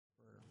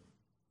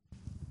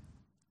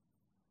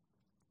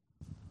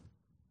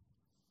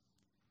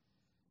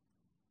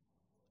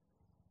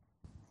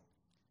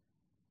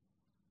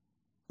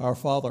Our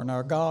Father and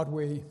our God,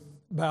 we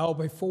bow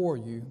before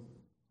you,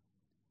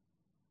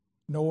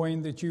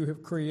 knowing that you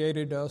have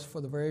created us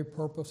for the very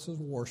purpose of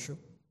worship.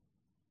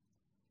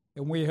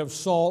 And we have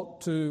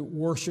sought to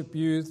worship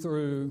you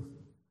through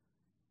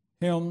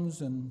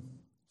hymns and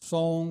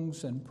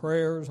songs and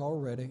prayers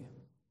already.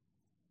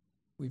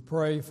 We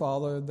pray,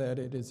 Father, that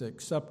it is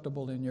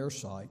acceptable in your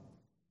sight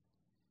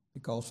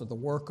because of the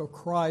work of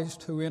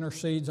Christ who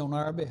intercedes on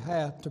our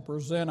behalf to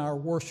present our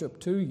worship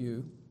to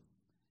you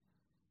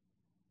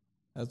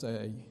as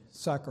a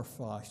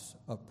sacrifice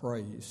of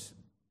praise.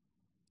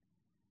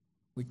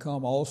 We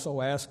come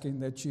also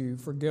asking that you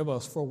forgive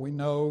us, for we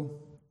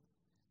know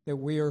that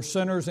we are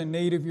sinners in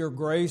need of your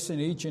grace in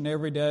each and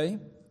every day.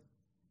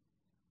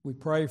 We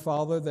pray,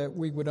 Father, that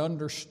we would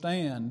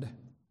understand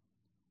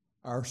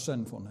our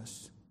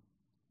sinfulness,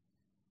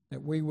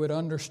 that we would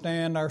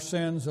understand our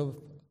sins of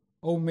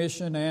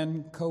omission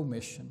and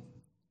commission,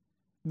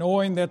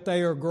 knowing that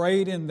they are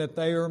great and that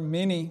they are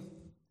many,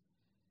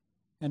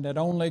 and that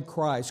only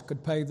Christ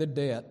could pay the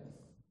debt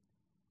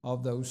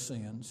of those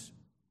sins.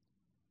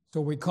 So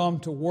we come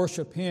to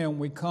worship him,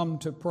 we come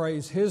to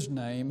praise his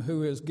name,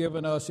 who has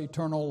given us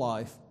eternal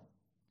life.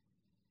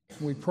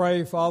 We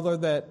pray, Father,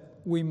 that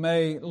we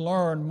may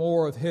learn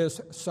more of his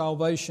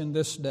salvation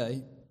this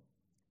day,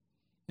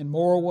 and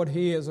more of what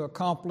he has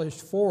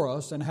accomplished for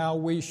us and how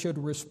we should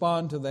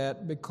respond to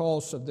that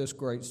because of this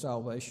great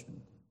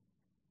salvation.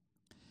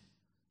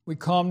 We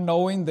come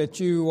knowing that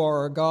you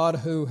are a God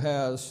who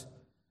has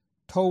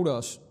told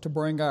us to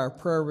bring our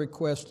prayer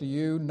requests to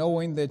you,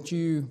 knowing that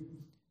you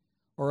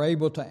are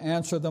able to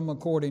answer them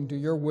according to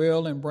your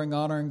will and bring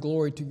honor and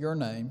glory to your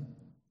name.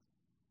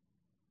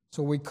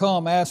 So we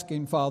come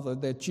asking, Father,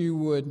 that you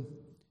would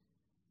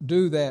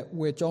do that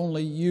which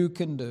only you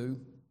can do,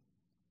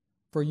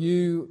 for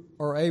you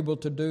are able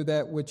to do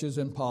that which is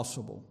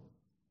impossible.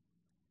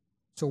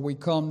 So we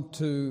come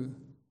to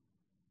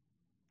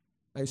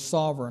a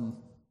sovereign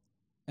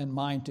and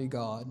mighty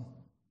God.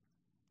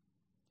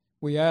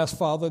 We ask,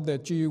 Father,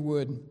 that you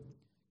would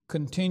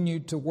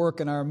continue to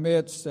work in our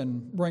midst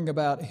and bring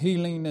about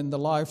healing in the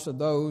lives of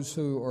those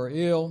who are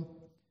ill.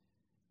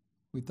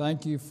 We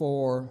thank you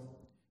for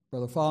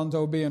Brother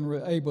Fonzo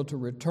being able to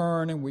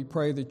return, and we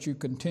pray that you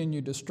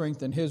continue to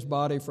strengthen his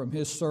body from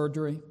his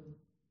surgery.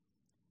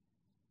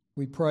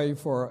 We pray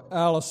for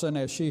Allison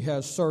as she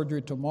has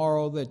surgery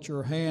tomorrow, that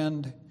your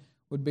hand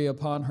would be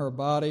upon her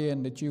body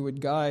and that you would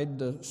guide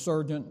the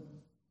surgeon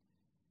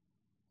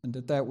and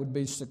that would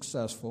be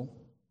successful.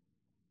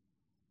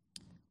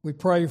 We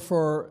pray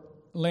for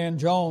Lynn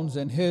Jones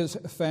and his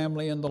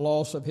family and the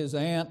loss of his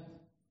aunt.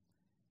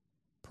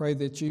 Pray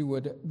that you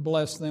would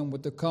bless them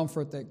with the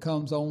comfort that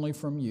comes only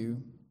from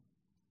you.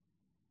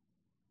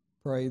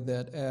 Pray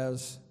that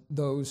as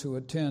those who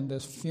attend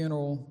this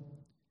funeral,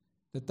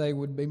 that they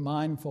would be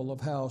mindful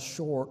of how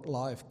short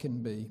life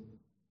can be.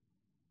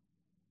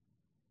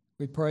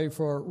 We pray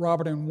for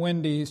Robert and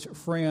Wendy's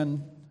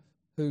friend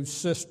whose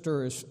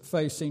sister is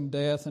facing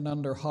death and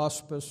under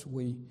hospice.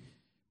 We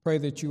pray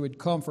that you would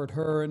comfort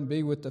her and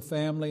be with the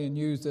family and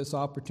use this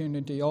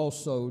opportunity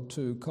also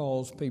to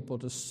cause people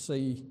to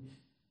see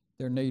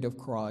their need of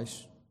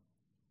Christ.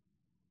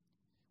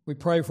 We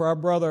pray for our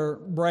brother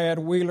Brad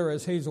Wheeler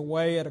as he's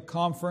away at a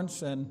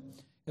conference and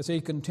as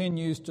he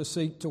continues to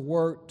seek to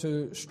work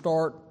to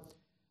start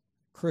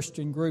a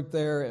Christian group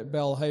there at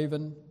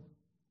Belhaven.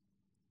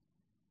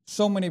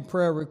 So many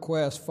prayer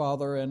requests,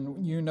 Father,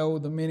 and you know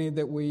the many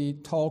that we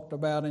talked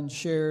about and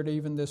shared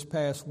even this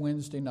past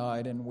Wednesday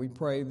night, and we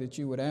pray that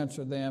you would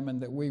answer them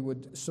and that we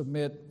would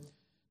submit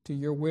to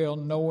your will,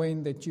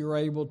 knowing that you're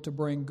able to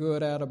bring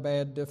good out of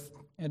bad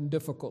and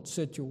difficult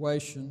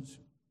situations.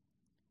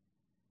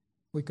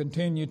 We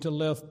continue to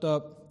lift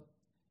up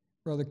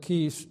Brother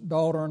Keith's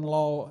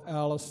daughter-in-law,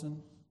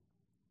 Allison.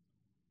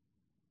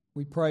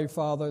 We pray,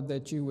 Father,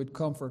 that you would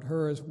comfort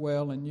her as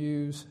well and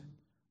use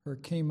her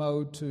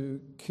chemo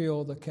to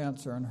kill the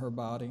cancer in her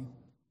body.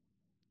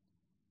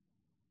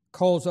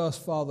 Cause us,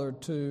 Father,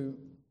 to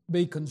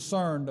be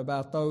concerned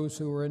about those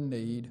who are in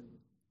need,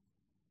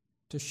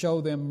 to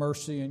show them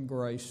mercy and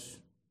grace.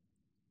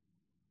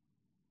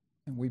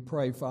 And we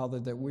pray, Father,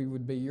 that we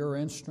would be your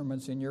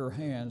instruments in your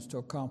hands to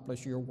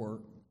accomplish your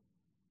work.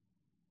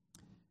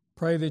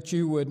 Pray that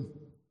you would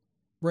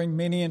bring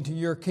many into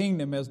your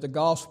kingdom as the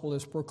gospel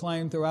is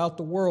proclaimed throughout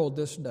the world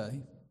this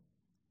day.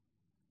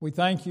 We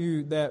thank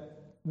you that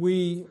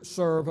we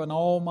serve an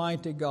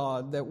almighty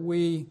God, that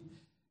we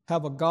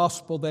have a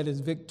gospel that is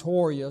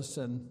victorious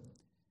and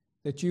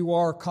that you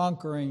are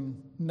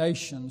conquering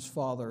nations,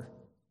 Father,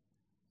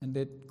 and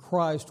that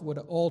Christ would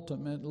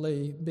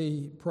ultimately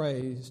be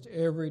praised.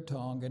 Every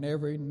tongue and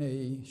every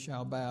knee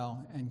shall bow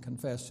and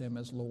confess him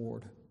as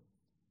Lord.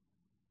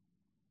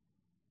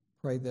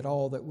 Pray that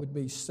all that would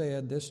be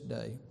said this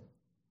day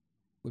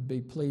would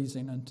be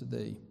pleasing unto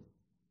thee.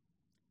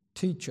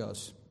 Teach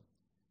us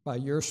by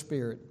your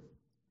Spirit.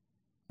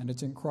 And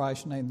it's in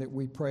Christ's name that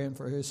we pray and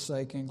for his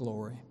sake and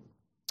glory.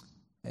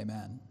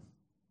 Amen.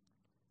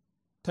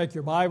 Take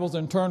your Bibles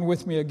and turn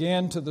with me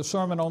again to the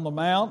Sermon on the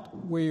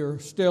Mount. We are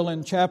still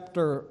in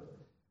chapter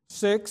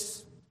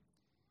 6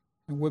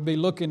 And we'll be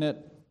looking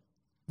at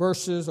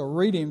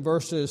reading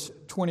verses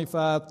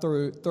 25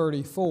 through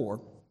 34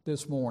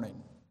 this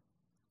morning.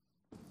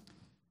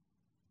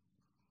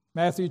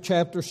 Matthew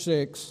chapter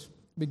 6,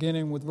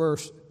 beginning with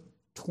verse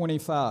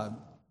 25.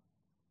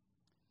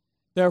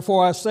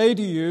 Therefore I say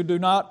to you, do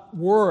not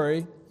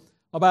worry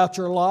about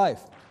your life,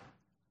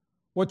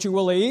 what you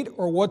will eat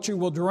or what you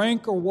will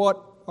drink,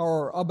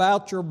 or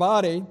about your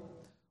body,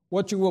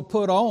 what you will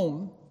put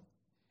on.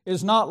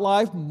 Is not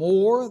life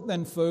more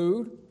than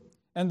food,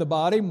 and the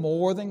body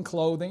more than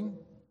clothing?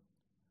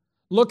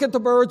 Look at the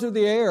birds of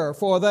the air,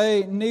 for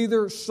they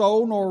neither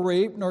sow nor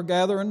reap nor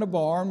gather in the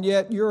barn,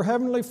 yet your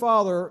heavenly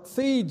Father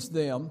feeds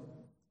them.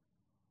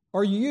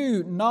 Are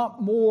you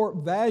not more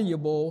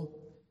valuable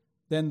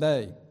than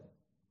they?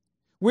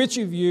 Which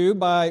of you,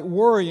 by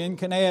worrying,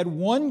 can add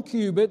 1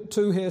 cubit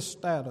to his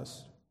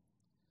status?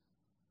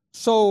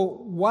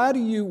 So why do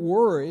you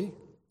worry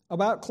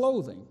about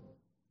clothing?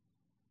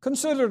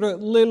 Consider the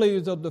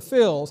lilies of the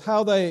fields,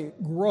 how they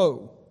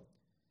grow.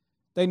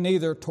 They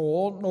neither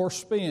toil nor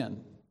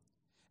spin.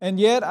 And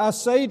yet I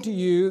say to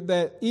you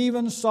that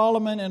even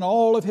Solomon in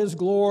all of his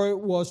glory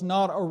was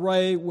not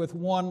arrayed with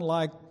one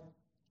like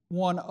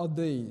one of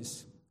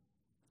these.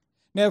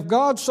 Now if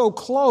God so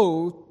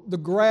clothed the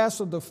grass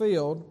of the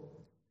field,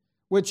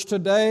 which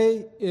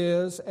today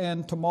is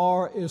and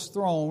tomorrow is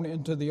thrown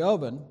into the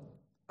oven,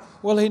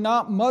 will he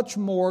not much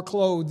more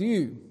clothe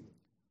you,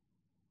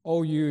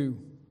 O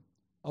you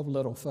of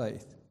little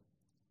faith?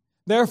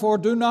 Therefore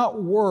do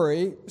not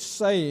worry,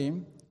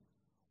 saying,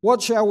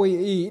 what shall we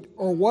eat,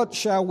 or what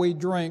shall we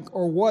drink,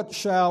 or what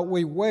shall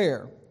we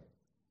wear?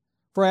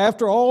 For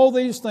after all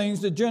these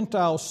things the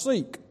Gentiles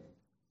seek.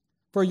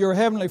 For your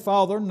heavenly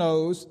Father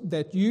knows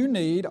that you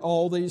need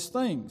all these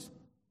things.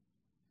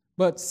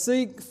 But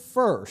seek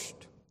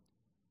first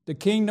the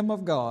kingdom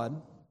of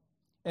God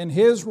and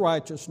His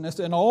righteousness,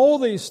 and all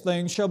these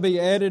things shall be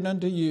added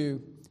unto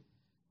you.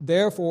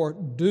 Therefore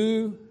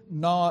do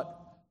not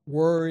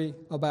worry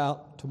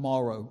about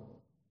tomorrow.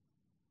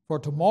 For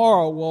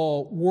tomorrow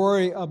will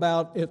worry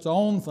about its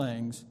own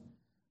things.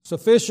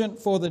 Sufficient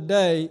for the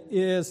day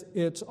is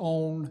its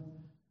own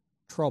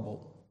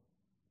trouble.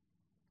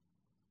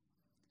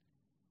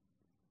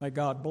 May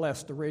God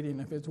bless the reading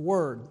of His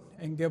Word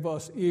and give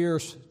us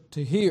ears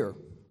to hear.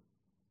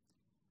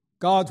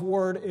 God's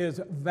Word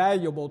is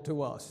valuable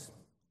to us.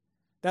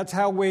 That's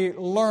how we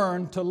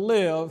learn to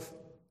live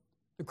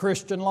the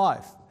Christian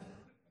life.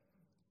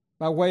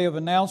 By way of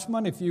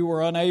announcement, if you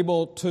were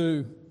unable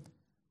to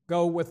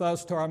go with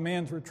us to our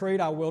men's retreat,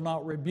 I will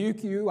not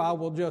rebuke you. I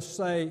will just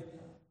say,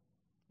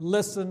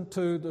 listen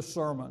to the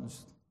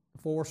sermons.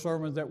 The 4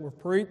 sermons that were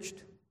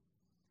preached.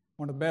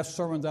 One of the best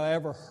sermons I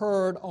ever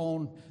heard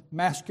on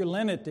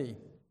masculinity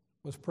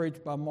was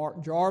preached by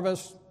Mark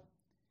Jarvis.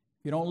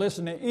 If you don't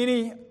listen to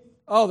any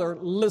other,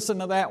 listen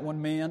to that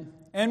one, men.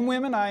 And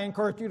women, I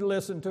encourage you to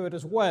listen to it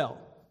as well.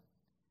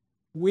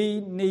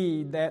 We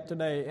need that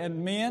today.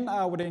 And men,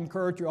 I would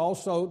encourage you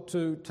also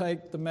to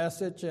take the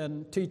message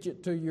and teach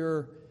it to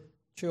your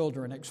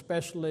children,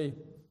 especially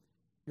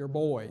your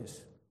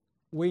boys.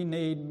 We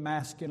need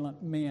masculine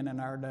men in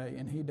our day,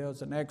 and he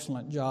does an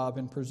excellent job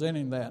in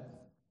presenting that.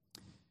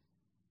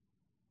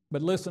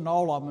 But listen to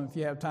all of them if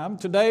you have time.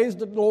 Today's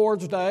the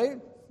Lord's Day.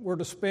 We're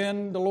to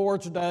spend the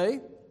Lord's Day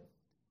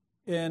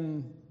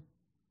in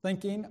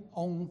thinking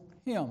on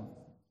Him,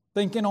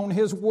 thinking on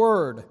His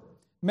Word,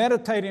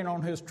 meditating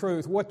on His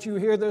truth. What you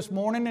hear this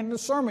morning in the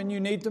sermon, you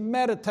need to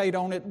meditate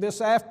on it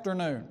this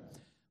afternoon.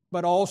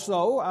 But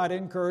also, I'd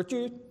encourage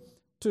you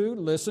to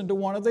listen to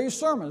one of these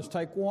sermons.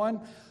 Take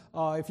one.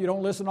 If you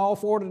don't listen to all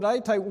 4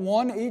 today, take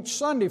one each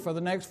Sunday for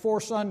the next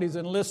 4 Sundays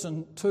and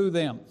listen to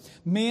them.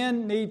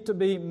 Men need to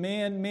be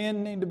men.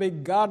 Men need to be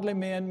godly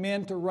men.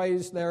 Men to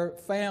raise their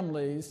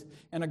families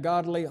in a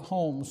godly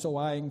home. So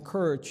I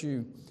encourage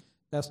you.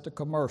 That's the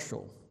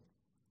commercial.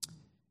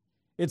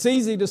 It's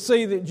easy to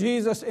see that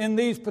Jesus, in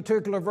these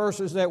particular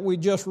verses that we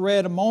just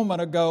read a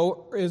moment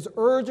ago, is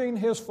urging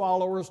His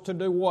followers to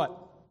do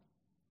what?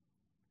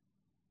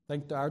 I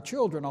think that our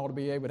children ought to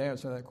be able to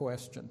answer that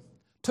question.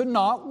 To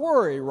not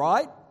worry,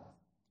 right?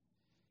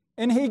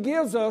 And He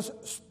gives us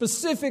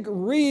specific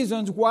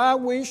reasons why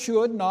we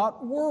should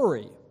not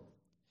worry.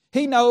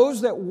 He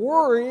knows that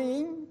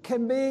worrying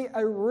can be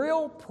a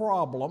real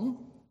problem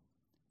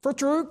for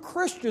true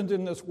Christians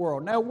in this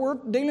world. Now, we're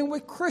dealing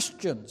with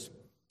Christians.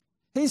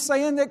 He's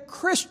saying that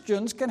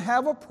Christians can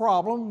have a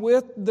problem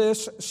with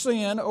this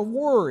sin of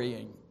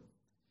worrying.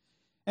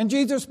 And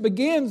Jesus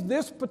begins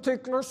this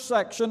particular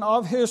section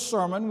of His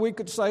sermon. We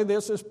could say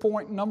this is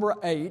point number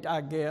 8,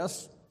 I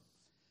guess.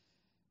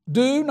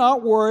 Do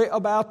not worry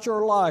about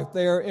your life,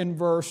 there in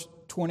verse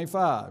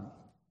 25.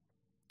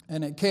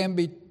 And it can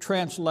be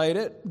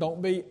translated,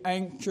 don't be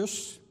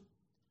anxious.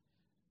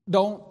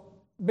 Don't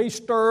be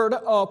stirred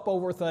up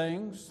over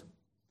things.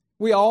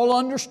 We all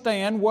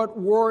understand what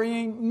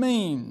worrying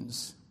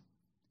means.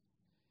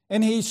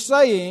 And He's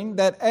saying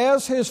that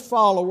as His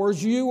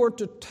followers, you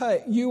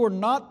are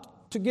not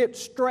to get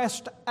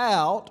stressed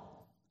out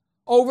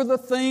over the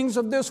things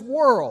of this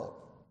world.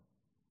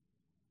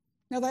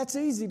 Now that's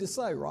easy to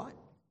say, right?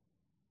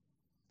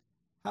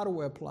 How do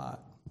we apply it?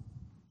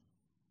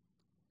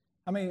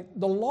 I mean,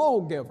 the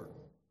lawgiver,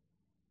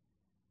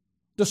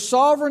 the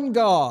sovereign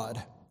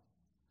God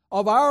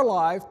of our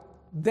life,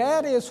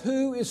 that is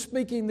who is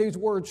speaking these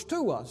words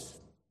to us.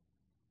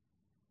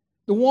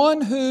 The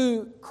one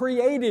who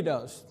created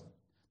us,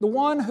 the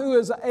one who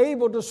is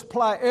able to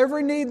supply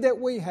every need that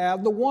we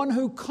have, the one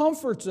who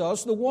comforts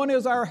us, the one who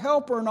is our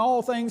helper in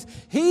all things,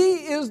 He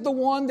is the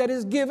one that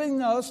is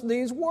giving us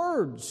these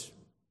words.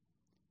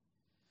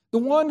 The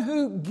one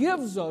who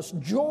gives us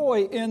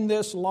joy in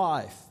this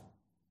life.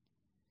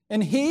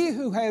 And he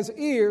who has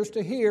ears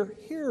to hear,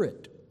 hear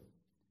it.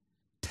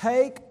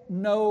 Take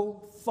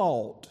no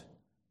thought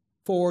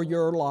for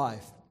your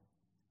life,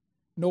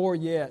 nor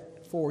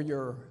yet for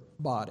your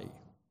body.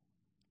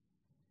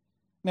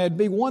 Now, it'd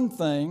be one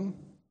thing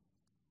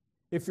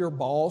if your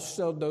boss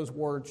said those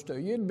words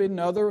to you. It'd be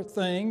another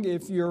thing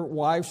if your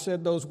wife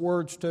said those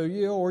words to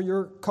you, or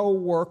your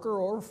co-worker,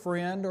 or a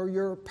friend, or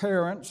your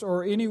parents,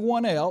 or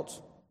anyone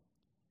else.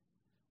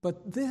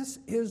 But this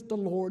is the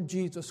Lord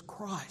Jesus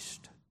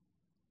Christ,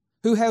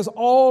 who has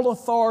all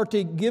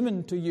authority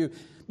given to you.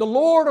 The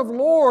Lord of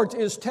Lords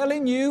is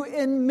telling you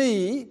and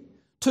me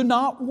to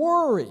not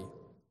worry.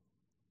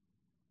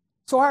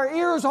 So our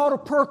ears ought to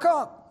perk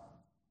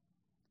up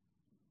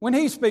when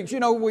He speaks.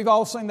 You know, we've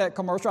all seen that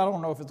commercial. I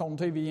don't know if it's on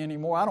TV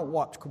anymore. I don't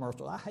watch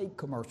commercials. I hate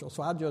commercials.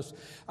 So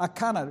I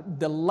kind of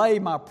delay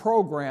my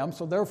program.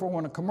 So therefore,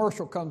 when a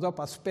commercial comes up,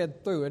 I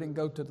sped through it and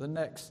go to the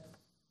next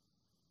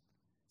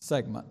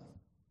segment.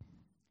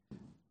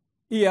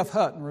 E.F.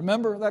 Hutton,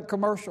 remember that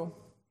commercial?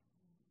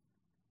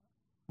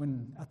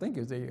 When, I think it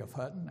was E.F.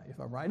 Hutton, if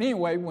I'm right.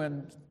 Anyway,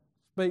 when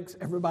speaks,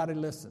 everybody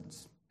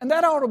listens. And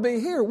that ought to be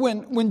here.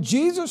 When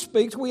Jesus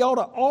speaks, we ought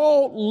to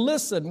all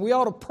listen. We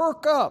ought to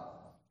perk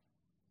up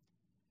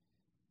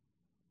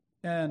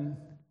and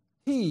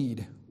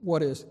heed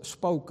what is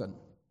spoken.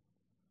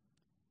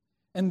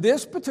 And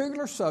this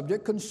particular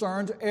subject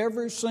concerns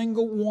every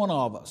single one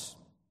of us.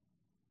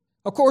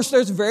 Of course,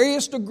 there's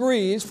various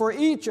degrees for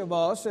each of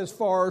us as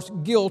far as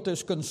guilt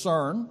is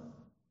concerned,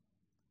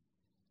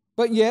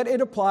 but yet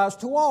it applies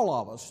to all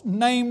of us,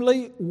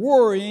 namely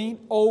worrying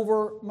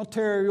over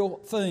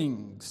material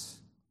things,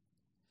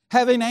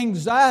 having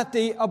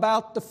anxiety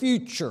about the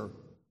future,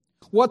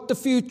 what the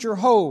future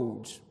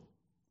holds.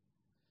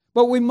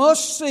 But we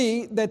must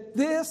see that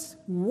this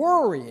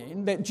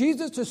worrying that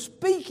Jesus is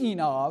speaking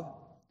of,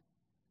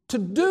 to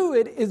do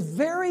it is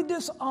very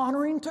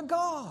dishonoring to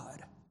God.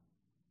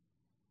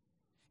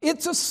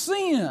 It's a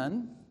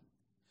sin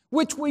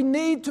which we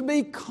need to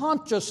be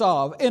conscious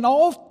of. And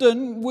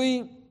often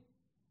we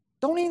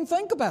don't even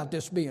think about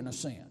this being a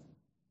sin.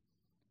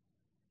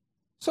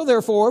 So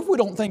therefore, if we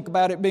don't think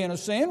about it being a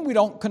sin, we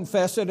don't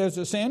confess it as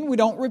a sin, we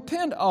don't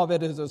repent of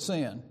it as a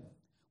sin.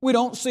 We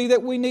don't see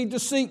that we need to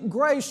seek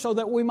grace so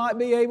that we might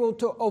be able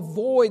to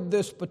avoid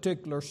this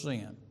particular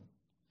sin.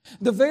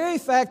 The very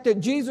fact that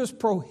Jesus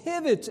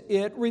prohibits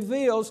it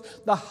reveals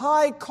the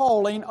high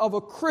calling of a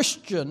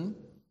Christian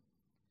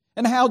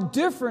and how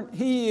different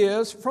he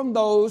is from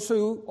those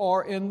who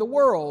are in the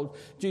world.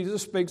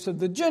 Jesus speaks of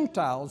the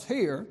Gentiles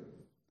here.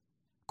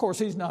 Of course,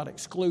 he's not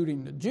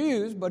excluding the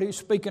Jews, but he's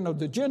speaking of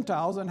the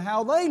Gentiles and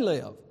how they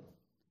live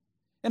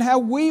and how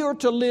we are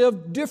to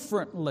live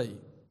differently.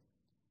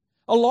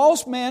 A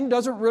lost man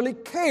doesn't really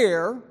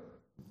care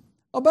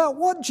about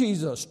what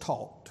Jesus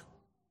taught.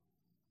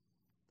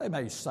 They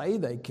may say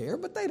they care,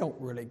 but they don't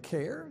really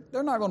care.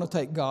 They're not going to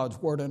take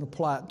God's word and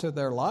apply it to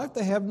their life.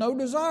 They have no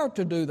desire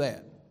to do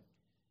that.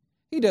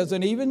 He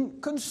doesn't even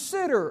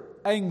consider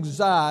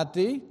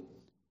anxiety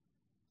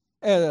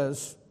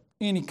as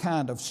any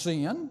kind of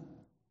sin.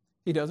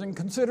 He doesn't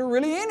consider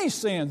really any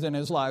sins in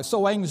his life.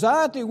 So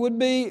anxiety would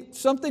be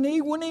something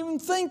he wouldn't even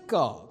think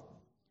of.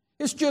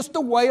 It's just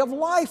a way of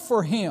life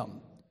for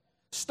him.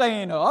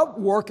 Staying up,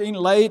 working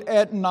late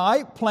at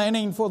night,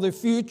 planning for the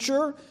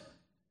future,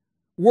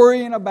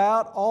 worrying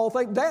about all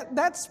things.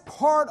 That's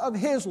part of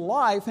his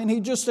life, and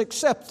he just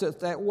accepts it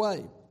that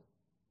way.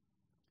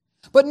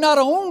 But not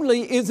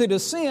only is it a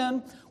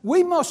sin,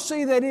 we must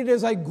see that it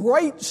is a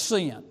great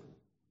sin.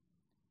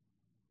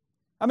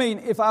 I mean,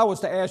 if I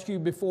was to ask you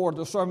before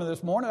the sermon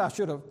this morning, I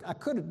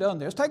could have done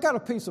this. Take out a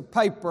piece of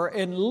paper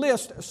and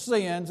list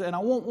sins, and I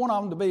want one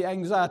of them to be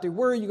anxiety.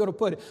 Where are you going to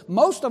put it?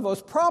 Most of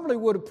us probably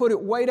would have put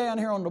it way down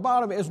here on the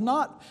bottom. It's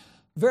not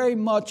very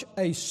much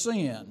a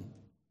sin.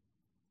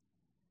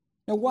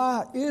 Now,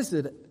 why is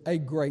it a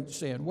great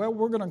sin? Well,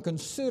 we're going to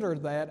consider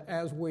that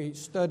as we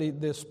study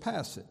this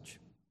passage.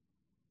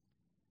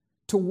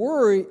 To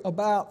worry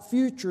about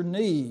future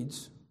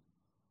needs,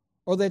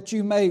 or that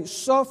you may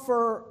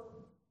suffer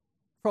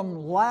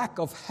from lack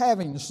of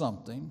having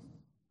something,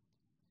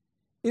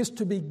 is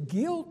to be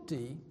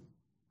guilty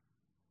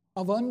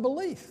of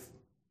unbelief.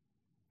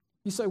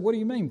 You say, what do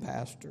you mean,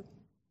 Pastor?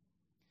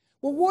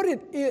 Well, what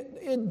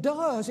it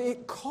does,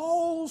 it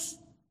calls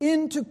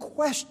into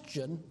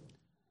question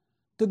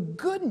the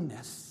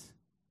goodness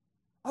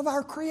of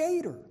our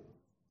Creator.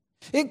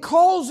 It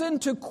calls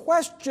into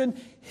question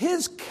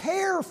His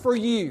care for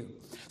you.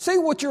 See,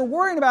 what you're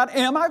worrying about,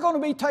 am I going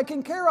to be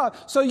taken care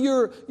of? So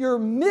you're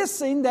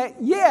missing that,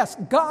 yes,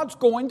 God's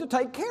going to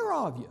take care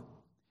of you.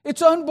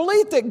 It's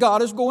unbelief that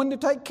God is going to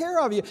take care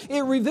of you.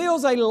 It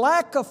reveals a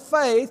lack of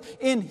faith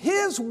in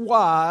His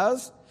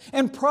wise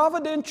and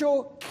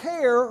providential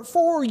care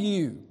for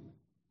you.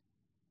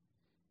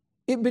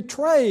 It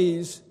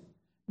betrays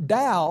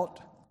doubt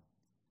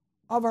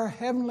of our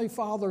Heavenly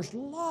Father's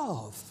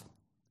love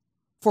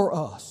for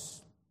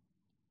us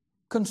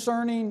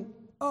concerning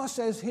us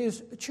as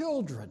His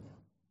children.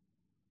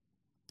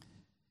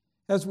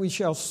 As we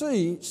shall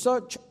see,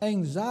 such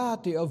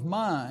anxiety of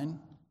mind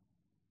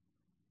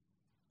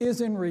is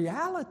in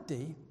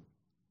reality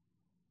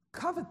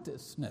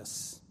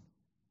covetousness.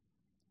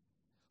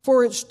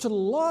 For it's to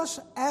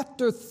lust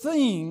after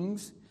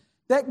things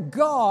that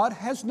God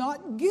has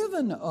not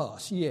given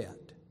us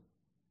yet.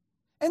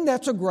 And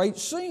that's a great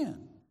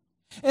sin.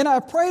 And I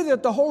pray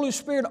that the Holy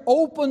Spirit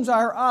opens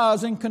our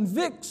eyes and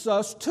convicts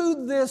us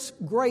to this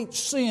great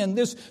sin,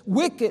 this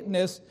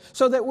wickedness,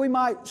 so that we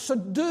might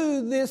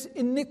subdue this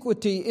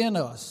iniquity in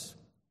us.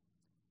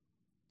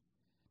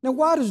 Now,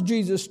 why does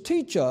Jesus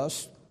teach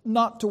us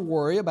not to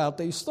worry about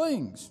these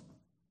things?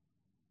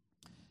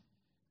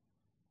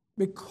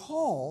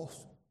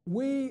 Because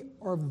we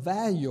are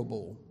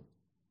valuable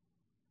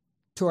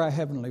to our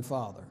Heavenly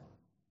Father.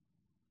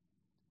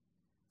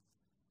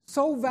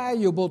 So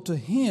valuable to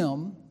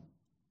Him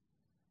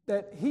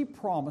that He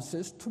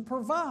promises to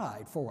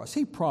provide for us.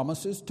 He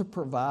promises to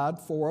provide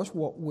for us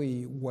what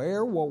we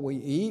wear, what we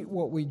eat,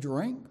 what we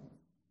drink.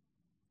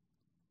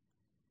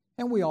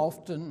 And we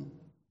often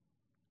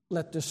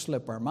let this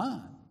slip our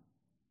mind.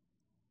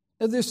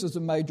 Now, this is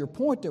a major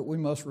point that we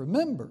must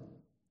remember.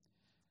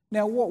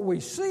 Now, what we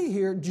see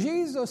here,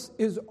 Jesus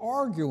is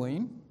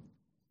arguing,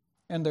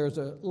 and there's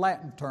a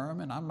Latin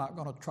term, and I'm not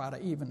going to try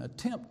to even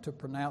attempt to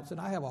pronounce it.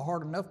 I have a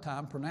hard enough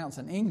time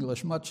pronouncing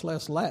English, much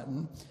less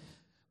Latin.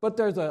 But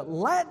there's a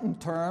Latin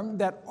term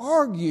that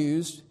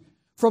argues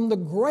from the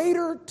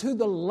greater to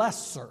the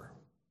lesser.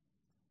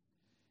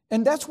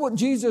 And that's what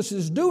Jesus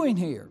is doing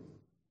here.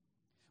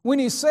 When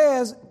He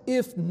says,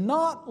 is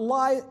not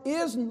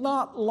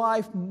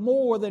life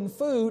more than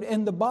food,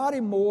 and the body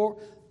more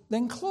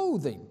than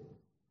clothing?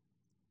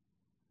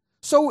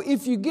 So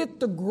if you get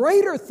the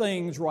greater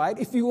things right,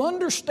 if you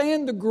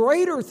understand the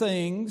greater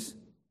things,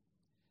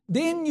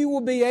 then you will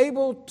be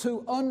able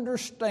to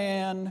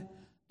understand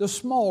the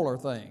smaller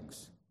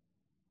things.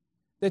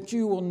 That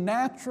you will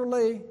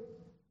naturally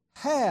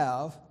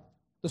have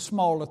the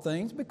smaller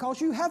things because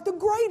you have the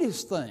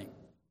greatest thing.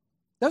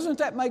 Doesn't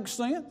that make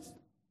sense?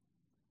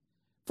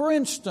 For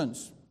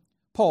instance,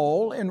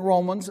 Paul in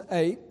Romans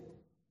 8,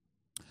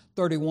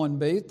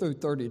 31b through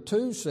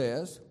 32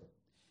 says,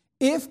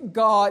 if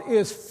God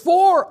is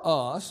for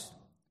us,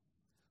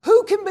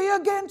 who can be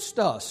against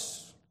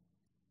us?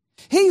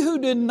 He who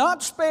did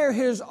not spare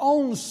His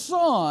own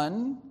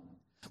Son,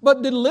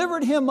 but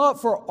delivered Him up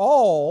for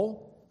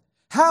all,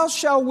 how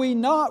shall we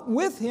not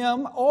with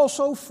Him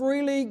also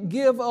freely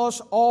give us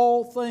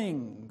all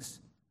things?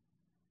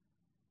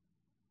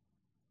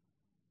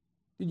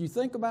 Did you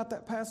think about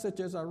that passage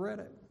as I read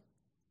it?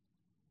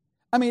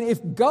 I mean, if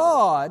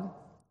God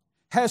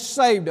has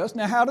saved us,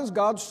 now how does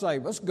God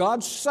save us?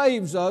 God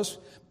saves us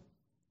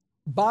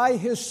by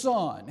His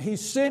Son. He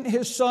sent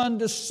His Son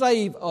to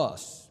save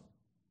us.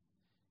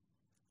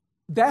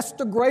 That's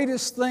the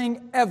greatest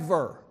thing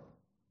ever.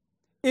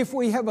 If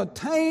we have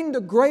attained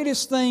the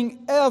greatest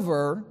thing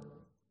ever,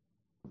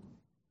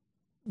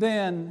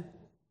 then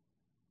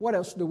what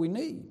else do we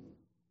need?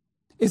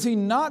 Is He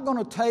not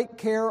going to take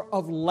care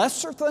of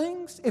lesser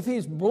things? If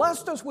He's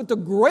blessed us with the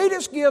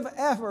greatest gift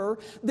ever,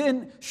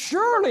 then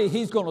surely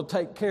He's going to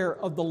take care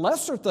of the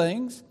lesser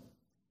things.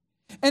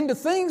 And the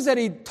things that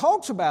He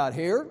talks about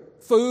here,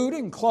 food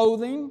and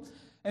clothing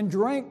and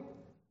drink,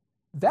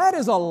 that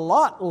is a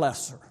lot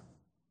lesser.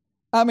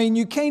 I mean,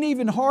 you can't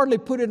even hardly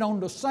put it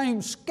on the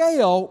same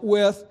scale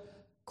with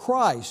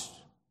Christ.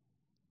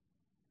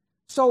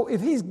 So if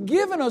He's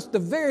given us the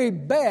very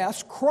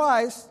best,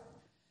 Christ,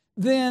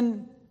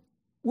 then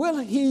will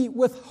He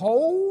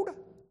withhold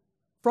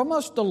from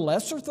us the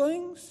lesser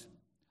things,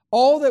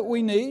 all that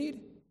we need,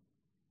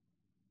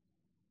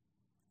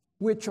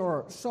 which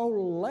are so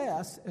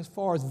less as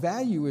far as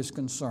value is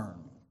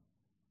concerned?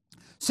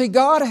 See,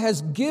 God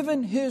has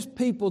given His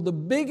people the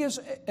biggest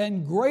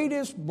and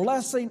greatest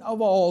blessing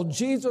of all,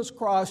 Jesus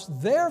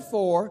Christ.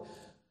 Therefore,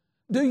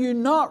 do you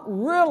not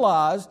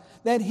realize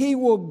that He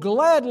will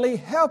gladly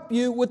help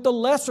you with the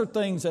lesser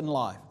things in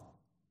life?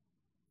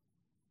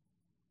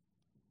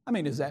 I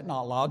mean, is that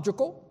not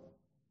logical?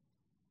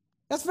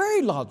 That's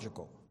very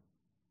logical.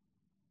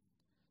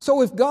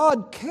 So if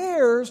God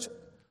cares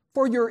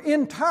for your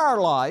entire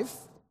life,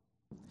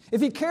 if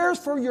He cares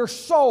for your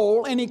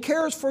soul and He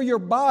cares for your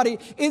body,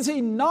 is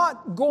He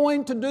not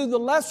going to do the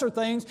lesser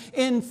things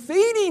in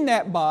feeding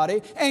that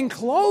body and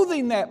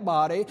clothing that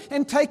body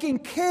and taking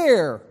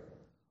care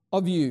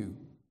of you?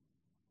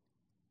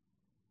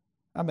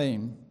 I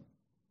mean,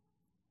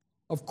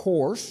 of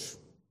course,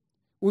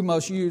 we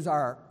must use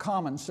our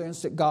common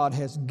sense that God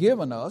has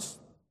given us.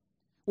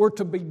 We're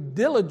to be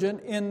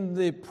diligent in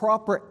the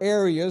proper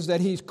areas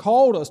that He's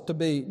called us to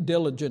be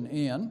diligent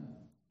in,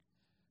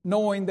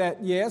 knowing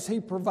that, yes, He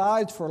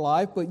provides for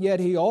life, but yet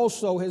He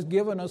also has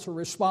given us a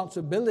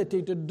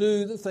responsibility to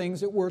do the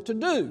things that we're to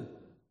do.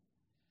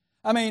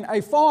 I mean,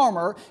 a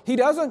farmer, he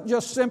doesn't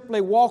just simply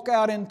walk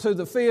out into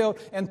the field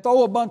and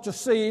throw a bunch of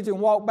seeds and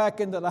walk back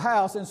into the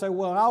house and say,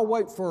 well, I'll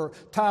wait for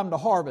time to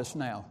harvest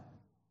now.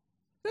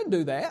 He doesn't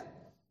do that.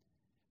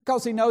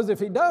 Because he knows if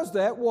he does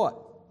that, what?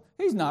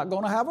 He's not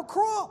going to have a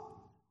crop.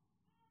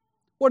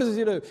 What does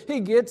he do?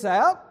 He gets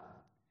out,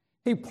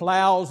 he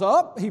plows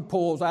up, he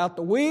pulls out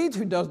the weeds,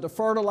 he does the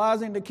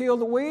fertilizing to kill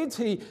the weeds,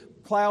 he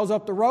plows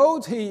up the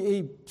roads,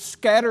 he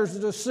scatters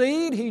the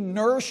seed, he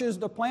nourishes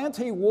the plants,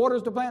 he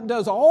waters the plant,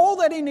 does all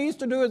that he needs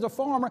to do as a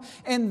farmer,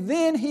 and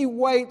then he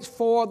waits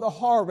for the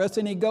harvest,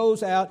 and he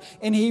goes out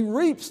and he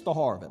reaps the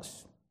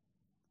harvest.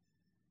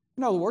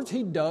 In other words,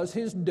 he does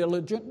his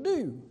diligent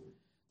due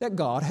that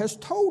God has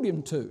told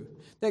him to,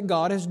 that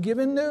God has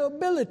given the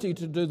ability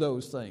to do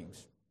those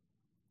things.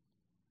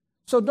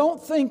 So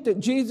don't think that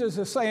Jesus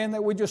is saying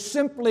that we just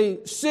simply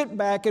sit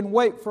back and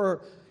wait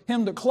for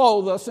Him to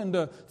clothe us and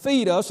to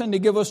feed us and to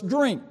give us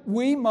drink.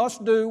 We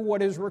must do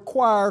what is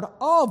required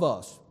of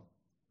us.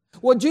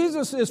 What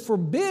Jesus is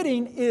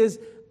forbidding is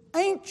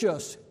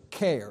anxious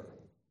care,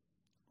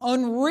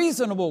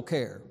 unreasonable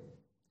care,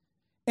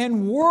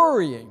 and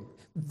worrying.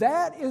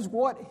 That is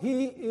what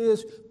He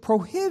is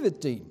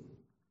prohibiting.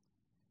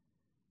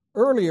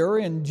 Earlier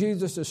in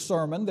Jesus'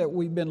 sermon that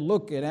we've been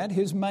looking at,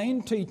 His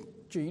main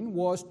teaching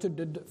was to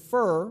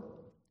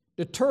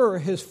deter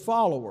His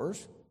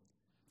followers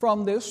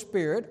from this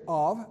spirit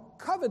of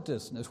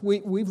covetousness.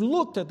 We've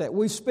looked at that.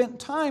 We've spent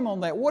time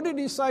on that. What did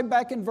He say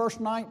back in verse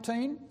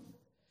 19?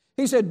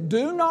 He said,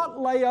 do not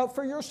lay up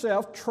for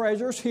yourself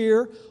treasures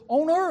here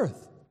on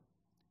earth.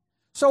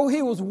 So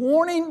He was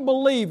warning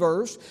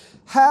believers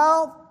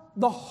how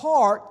the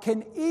heart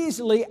can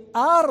easily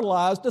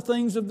idolize the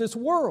things of this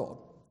world.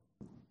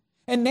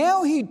 And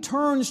now He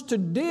turns to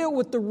deal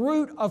with the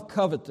root of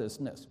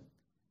covetousness.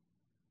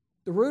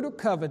 The root of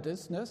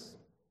covetousness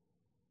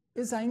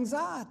is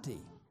anxiety.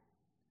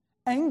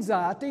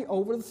 Anxiety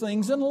over the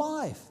things in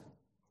life,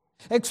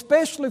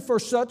 especially for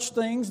such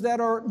things that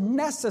are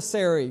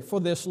necessary for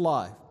this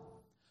life,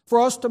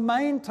 for us to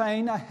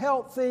maintain a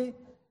healthy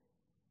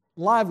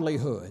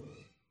livelihood.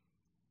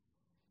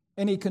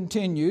 And he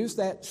continues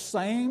that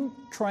same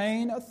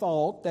train of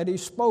thought that he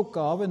spoke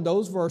of in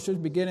those verses,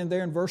 beginning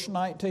there in verse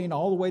 19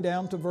 all the way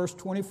down to verse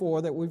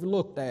 24 that we've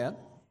looked at.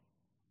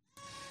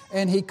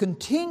 And he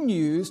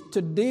continues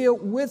to deal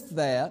with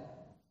that,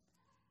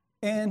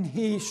 and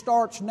he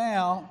starts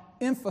now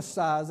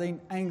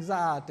emphasizing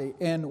anxiety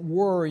and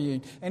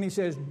worrying. And he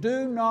says,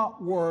 do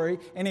not worry.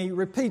 And he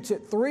repeats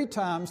it 3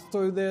 times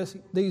through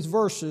these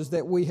verses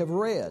that we have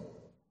read,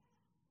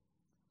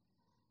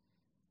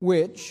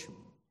 which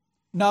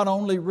not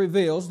only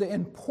reveals the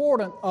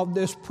importance of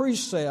this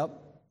precept,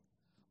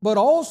 but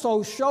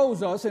also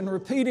shows us, in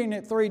repeating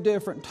it 3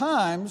 different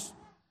times,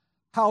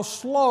 how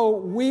slow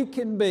we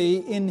can be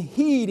in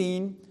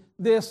heeding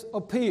this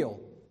appeal.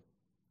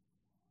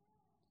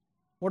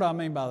 What do I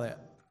mean by that?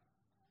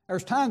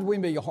 There's times we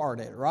can be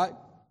hard-headed, right?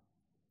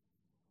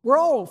 We're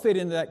all fit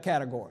into that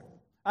category.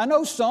 I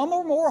know some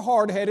are more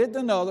hard-headed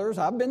than others.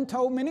 I've been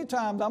told many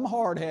times I'm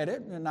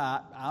hard-headed, and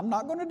I'm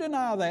not going to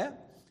deny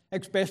that.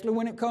 Especially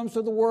when it comes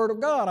to the Word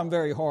of God, I'm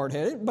very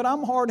hard-headed, but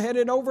I'm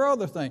hard-headed over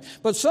other things.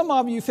 But some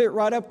of you fit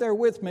right up there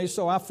with me,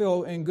 so I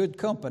feel in good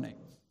company.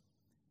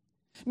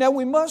 Now,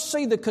 we must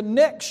see the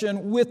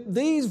connection with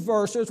these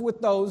verses with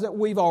those that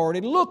we've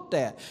already looked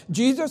at.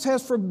 Jesus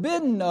has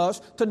forbidden us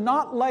to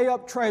not lay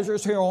up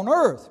treasures here on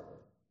earth.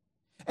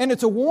 And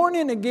it's a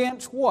warning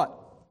against what?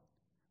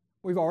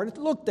 We've already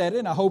looked at it,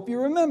 and I hope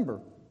you remember.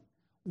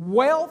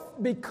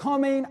 Wealth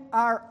becoming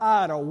our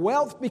idol.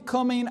 Wealth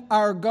becoming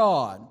our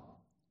God.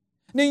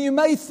 Now, you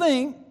may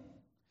think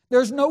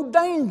there's no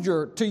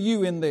danger to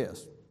you in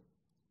this.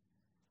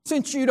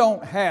 Since you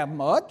don't have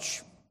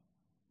much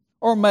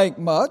or make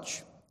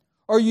much,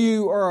 or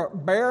you are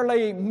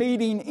barely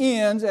meeting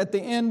ends at the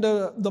end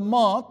of the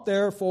month,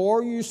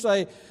 therefore you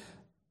say,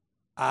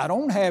 I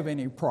don't have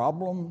any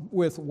problem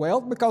with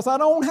wealth because I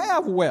don't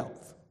have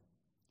wealth.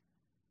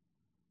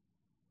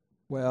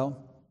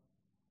 Well,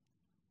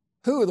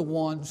 who are the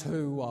ones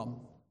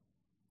who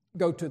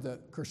go to the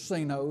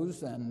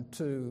casinos and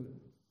to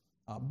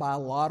buy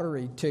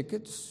lottery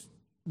tickets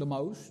the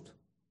most?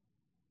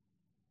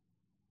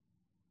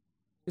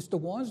 It's the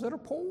ones that are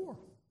poor.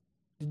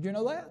 Did you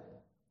know that?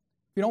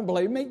 If you don't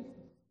believe me,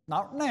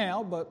 not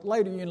now, but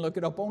later you can look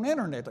it up on the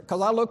internet,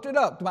 because I looked it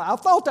up. I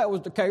thought that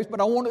was the case, but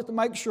I wanted to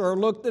make sure I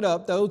looked it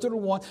up. Those are the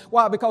ones.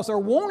 Why? Because they're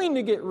wanting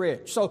to get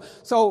rich.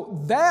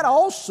 So that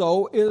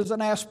also is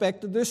an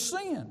aspect of this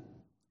sin.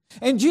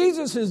 And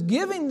Jesus is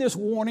giving this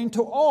warning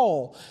to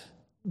all.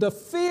 The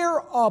fear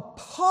of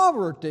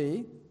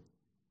poverty,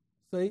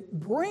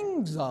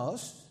 brings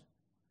us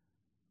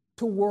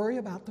to worry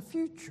about the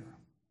future.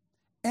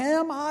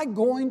 Am I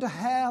going to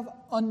have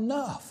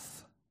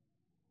enough?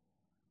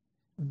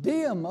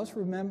 Demas,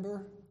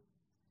 remember,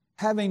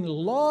 having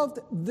loved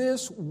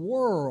this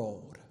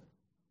world,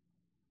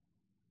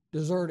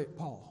 deserted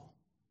Paul.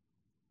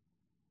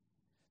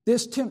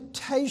 This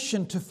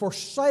temptation to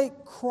forsake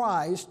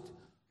Christ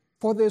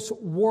for this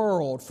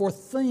world, for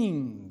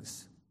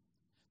things,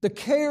 the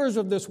cares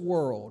of this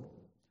world,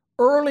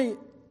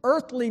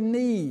 earthly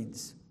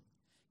needs,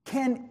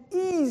 can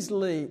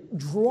easily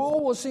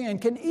draw us in,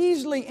 can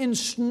easily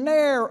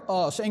ensnare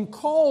us and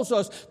cause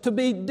us to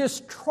be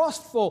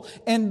distrustful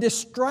and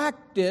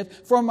distracted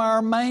from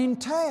our main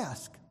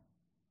task.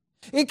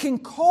 It can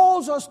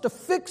cause us to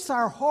fix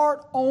our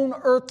heart on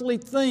earthly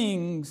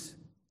things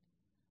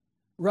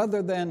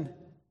rather than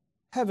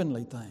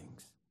heavenly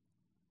things.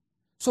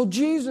 So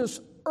Jesus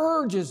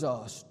urges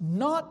us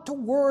not to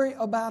worry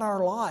about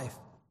our life,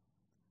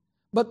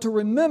 but to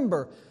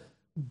remember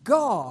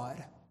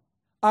God,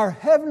 our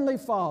Heavenly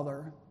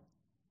Father,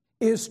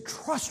 is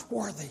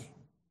trustworthy.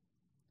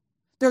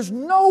 There's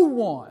no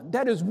one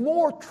that is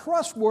more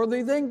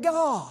trustworthy than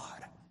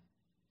God.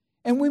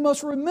 And we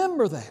must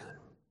remember that.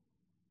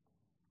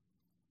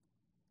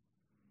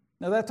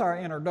 Now that's our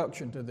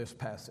introduction to this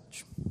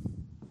passage.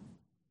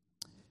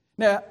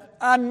 Now,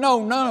 I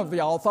know none of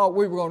y'all thought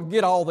we were going to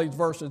get all these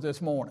verses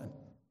this morning.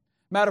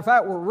 Matter of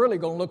fact, we're really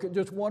going to look at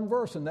just one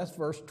verse, and that's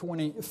verse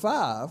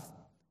 25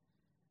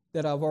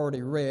 that I've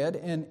already read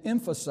and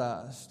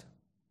emphasized.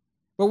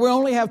 But we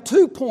only have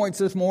 2 points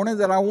this morning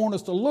that I want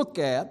us to look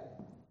at,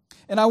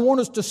 and I want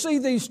us to see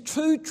these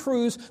 2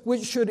 truths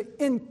which should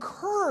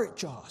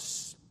encourage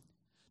us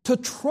to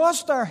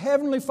trust our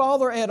Heavenly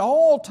Father at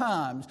all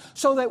times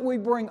so that we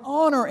bring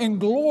honor and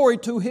glory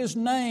to His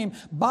name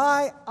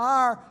by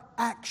our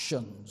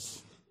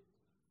actions.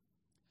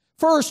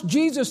 First,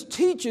 Jesus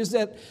teaches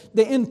that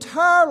the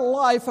entire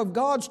life of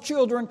God's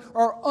children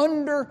are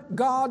under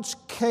God's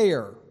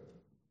care.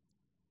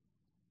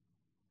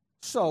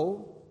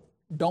 So,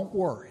 don't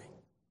worry.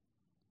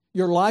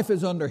 Your life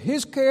is under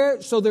His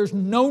care, so there's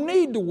no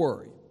need to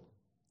worry.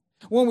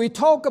 When we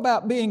talk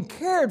about being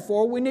cared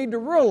for, we need to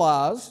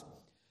realize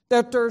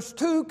that there's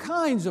 2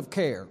 kinds of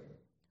care.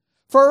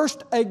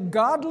 First, a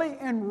godly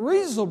and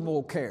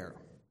reasonable care.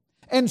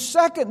 And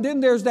second, then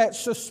there's that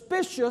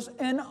suspicious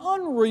and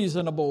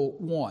unreasonable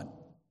one.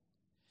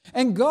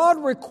 And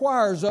God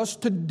requires us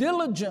to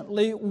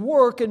diligently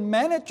work and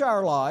manage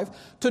our life,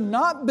 to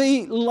not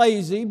be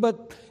lazy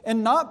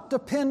and not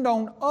depend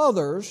on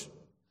others,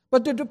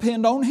 but to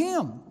depend on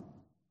Him.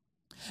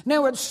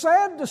 Now, it's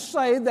sad to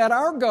say that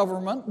our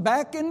government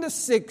back in the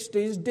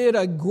 60s did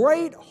a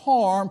great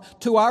harm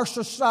to our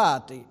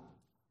society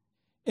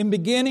in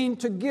beginning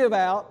to give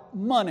out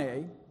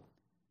money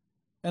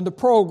and the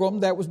program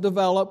that was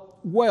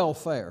developed,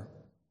 welfare.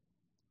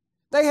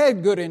 They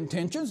had good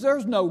intentions,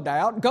 there's no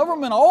doubt.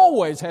 Government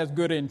always has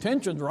good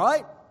intentions,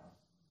 right?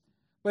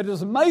 But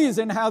it's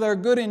amazing how their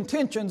good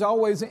intentions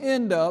always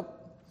end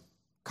up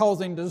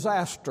causing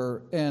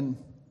disaster, and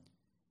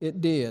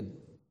it did.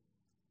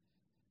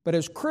 But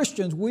as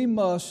Christians, we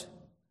must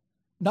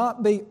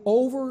not be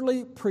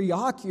overly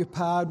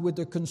preoccupied with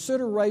the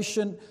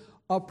consideration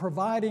of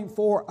providing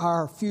for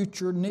our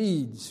future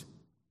needs.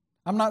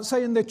 I'm not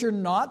saying that you're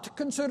not to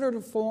consider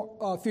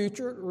the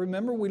future.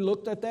 Remember, we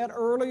looked at that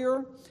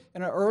earlier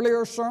in an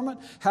earlier sermon,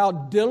 how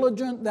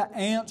diligent the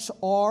ants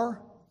are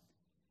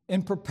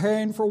in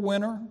preparing for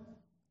winter.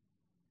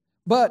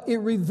 But it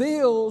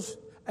reveals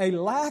a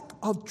lack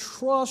of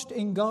trust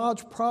in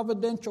God's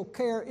providential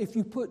care if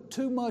you put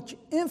too much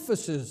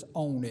emphasis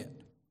on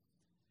it,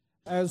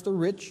 as the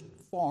rich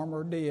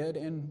farmer did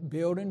in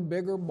building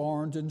bigger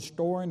barns and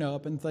storing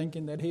up and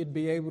thinking that he'd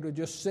be able to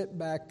just sit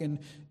back and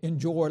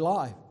enjoy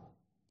life.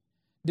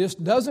 This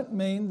doesn't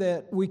mean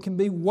that we can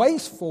be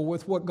wasteful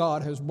with what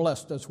God has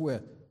blessed us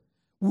with.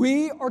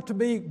 We are to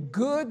be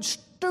good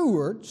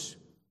stewards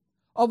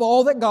of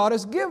all that God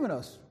has given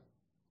us.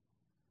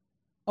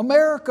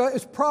 America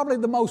is probably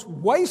the most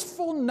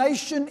wasteful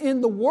nation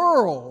in the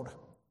world.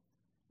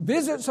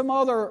 Visit some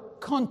other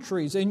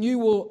countries and you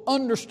will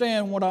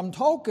understand what I'm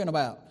talking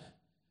about.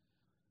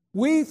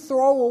 We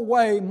throw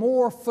away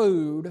more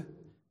food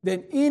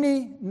than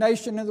any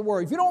nation in the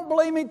world. If you don't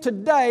believe me,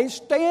 today,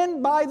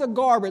 stand by the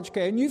garbage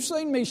can. You've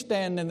seen me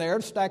standing there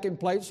stacking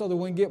plates so that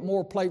we can get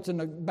more plates in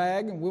the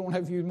bag and we won't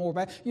have to use more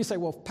bags. You say,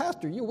 well,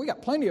 Pastor, we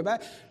got plenty of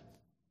bags.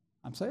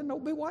 I'm saying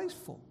don't be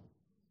wasteful.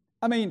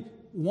 I mean,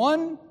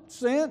 1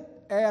 cent,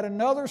 add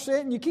another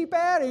cent, and you keep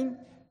adding.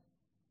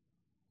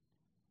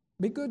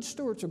 Be good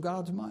stewards of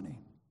God's money.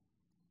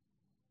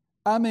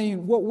 I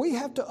mean, what we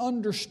have to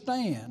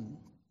understand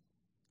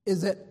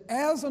is that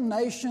as a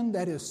nation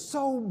that is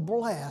so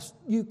blessed,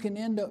 you can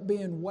end up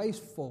being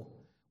wasteful.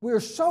 We're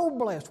so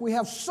blessed. We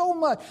have so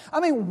much. I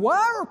mean, why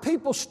are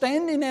people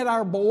standing at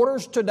our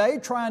borders today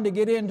trying to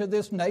get into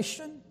this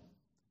nation?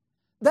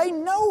 They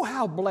know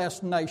how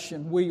blessed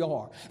nation we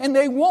are, and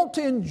they want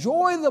to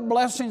enjoy the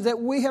blessings that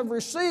we have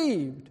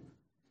received.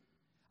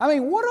 I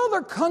mean, what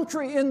other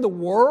country in the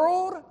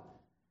world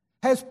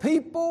has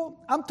people,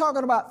 I'm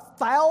talking about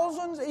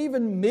thousands,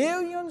 even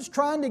millions,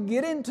 trying to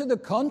get into the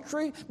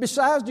country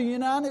besides the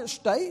United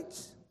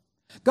States?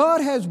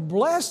 God has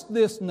blessed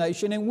this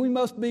nation, and we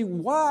must be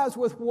wise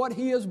with what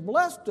He has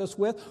blessed us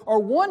with, or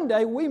one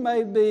day we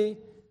may be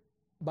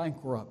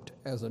bankrupt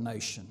as a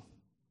nation.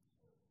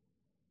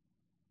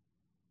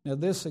 Now,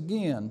 this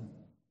again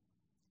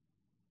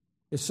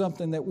is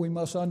something that we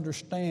must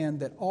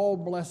understand, that all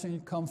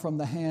blessings come from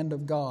the hand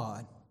of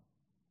God.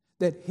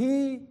 That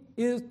He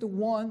is the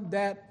one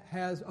that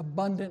has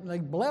abundantly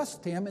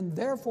blessed him, and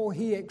therefore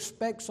He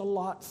expects a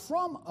lot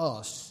from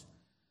us.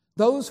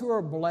 Those who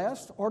are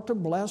blessed are to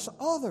bless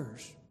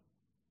others.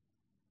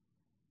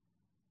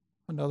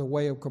 Another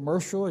way of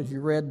commercial, as you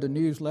read the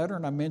newsletter,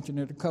 and I mentioned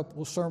it a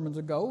couple of sermons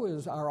ago,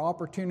 is our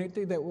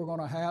opportunity that we're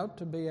going to have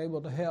to be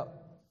able to help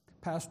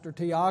Pastor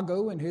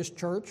Tiago and his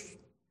church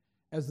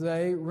as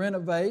they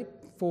renovate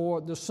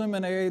for the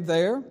seminary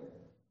there,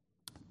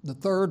 the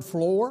third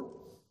floor.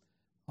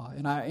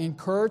 And I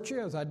encourage you,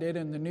 as I did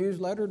in the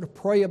newsletter, to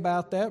pray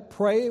about that.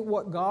 Pray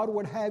what God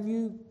would have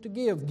you to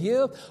give.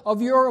 Give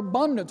of your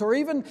abundance. Or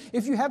even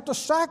if you have to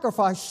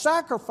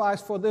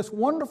sacrifice for this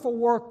wonderful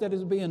work that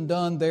is being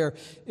done there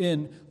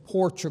in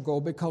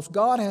Portugal, because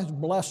God has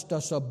blessed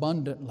us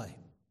abundantly.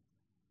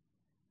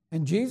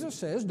 And Jesus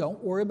says,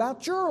 don't worry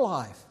about your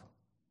life.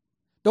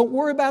 Don't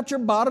worry about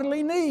your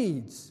bodily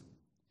needs.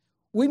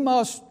 We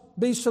must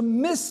be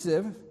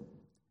submissive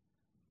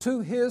to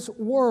His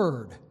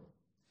Word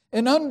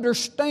and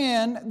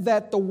understand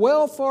that the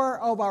welfare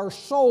of our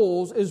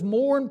souls is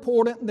more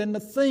important than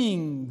the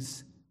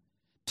things.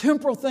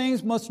 Temporal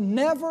things must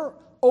never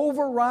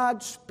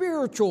override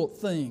spiritual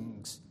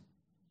things.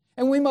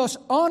 And we must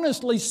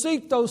honestly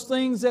seek those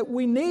things that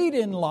we need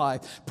in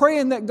life,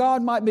 praying that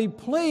God might be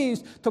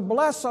pleased to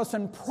bless us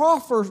and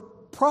prosper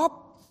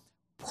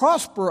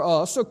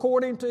us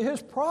according to His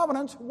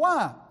providence.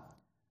 Why?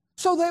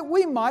 So that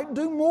we might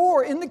do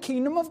more in the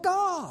kingdom of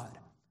God.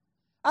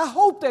 I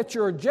hope that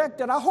you're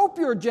objective. I hope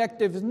your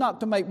objective is not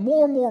to make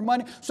more and more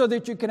money so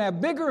that you can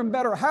have bigger and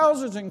better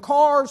houses and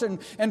cars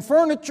and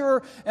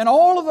furniture and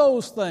all of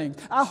those things.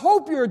 I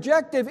hope your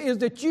objective is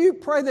that you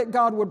pray that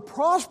God would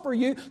prosper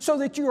you so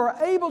that you are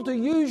able to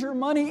use your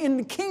money in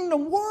the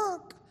kingdom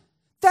work.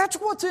 That's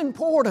what's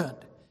important.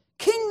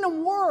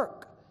 Kingdom work.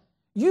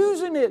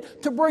 Using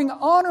it to bring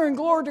honor and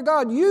glory to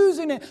God.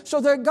 Using it so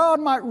that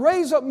God might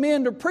raise up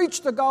men to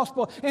preach the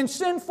gospel and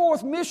send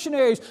forth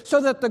missionaries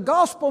so that the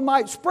gospel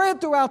might spread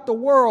throughout the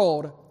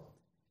world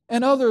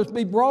and others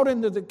be brought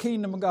into the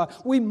kingdom of God.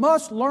 We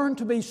must learn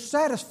to be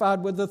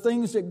satisfied with the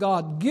things that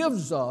God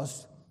gives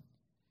us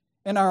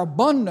and our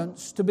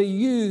abundance to be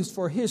used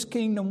for His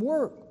kingdom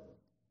work.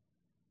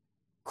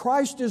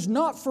 Christ is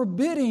not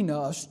forbidding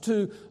us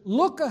to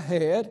look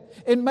ahead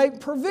and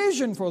make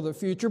provision for the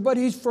future, but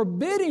He's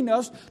forbidding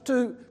us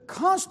to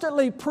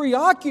constantly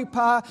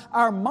preoccupy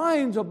our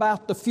minds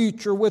about the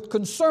future with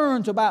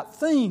concerns about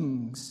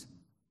things.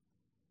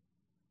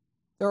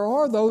 There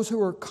are those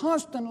who are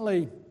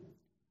constantly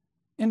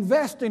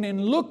investing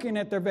and looking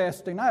at their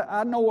vesting.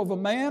 I know of a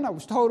man, I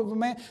was told of a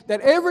man,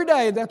 that every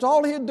day, that's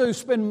all he'd do,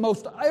 spend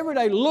most every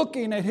day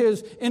looking at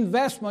his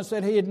investments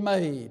that he had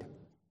made.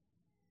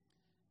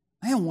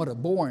 Man, what a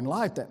boring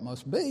life that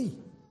must be.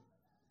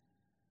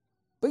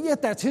 But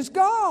yet that's his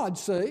God,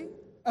 see?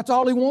 That's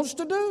all he wants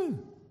to do.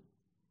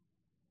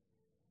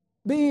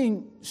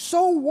 Being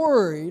so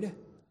worried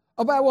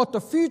about what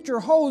the future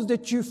holds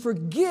that you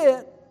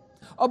forget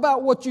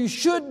about what you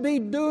should be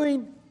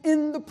doing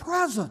in the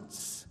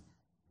presence.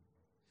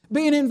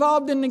 Being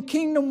involved in the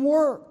kingdom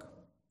work.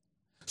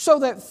 So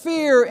that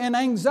fear and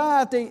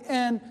anxiety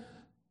and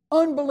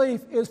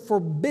unbelief is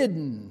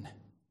forbidden.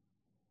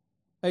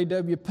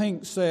 A.W.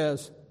 Pink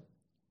says,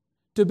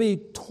 to be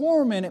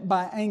tormented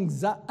by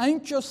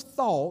anxious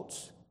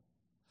thoughts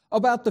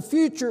about the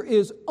future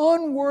is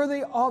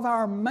unworthy of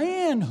our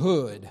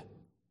manhood,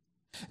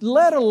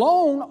 let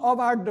alone of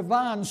our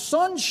divine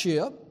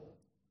sonship,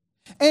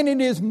 and it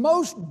is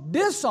most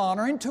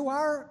dishonoring to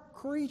our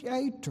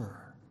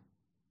Creator.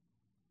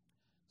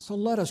 So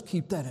let us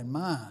keep that in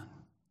mind.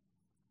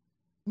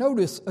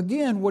 Notice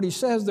again what he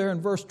says there in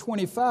verse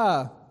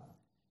 25.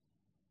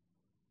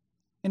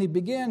 And he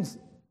begins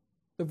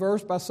the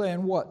verse by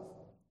saying what?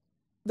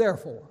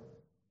 Therefore.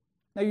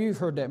 Now you've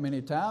heard that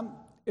many times.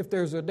 If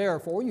there's a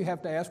therefore, you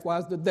have to ask, why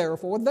is the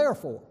therefore?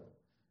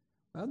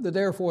 Well, the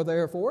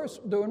therefore is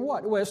doing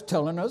what? Well, it's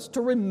telling us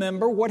to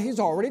remember what He's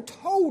already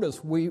told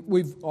us.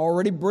 We've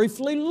already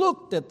briefly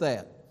looked at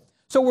that.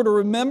 So we're to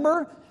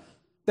remember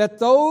that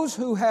those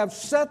who have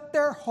set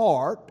their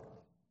heart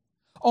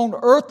on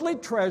earthly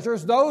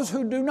treasures, those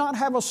who do not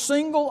have a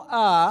single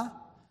eye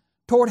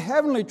toward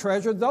heavenly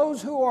treasure,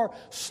 those who are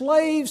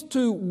slaves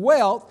to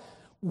wealth,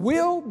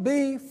 will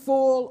be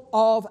full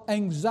of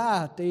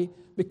anxiety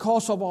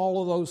because of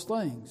all of those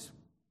things.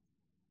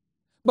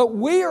 But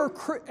we are,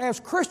 as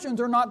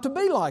Christians, are not to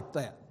be like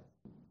that.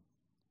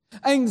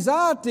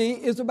 Anxiety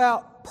is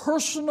about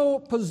personal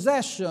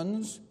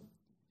possessions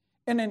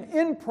in an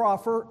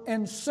improper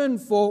and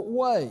sinful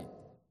way.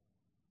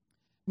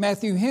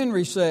 Matthew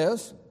Henry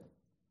says,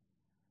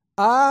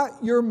 I,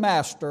 your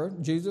master,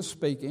 Jesus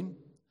speaking,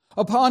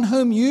 upon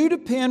whom you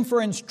depend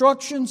for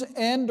instructions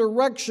and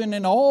direction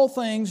in all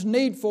things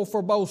needful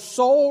for both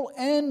soul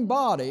and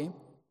body,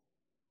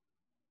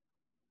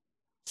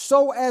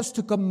 so as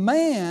to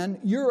command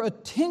your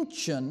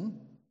attention,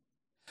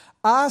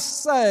 I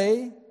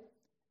say,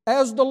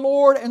 as the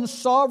Lord and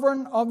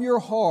sovereign of your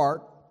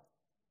heart,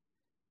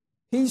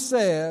 he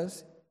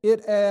says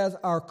it as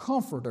our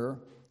comforter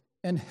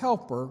and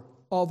helper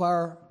of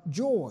our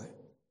joy.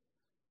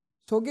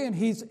 So again,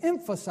 he's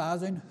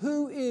emphasizing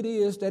who it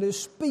is that is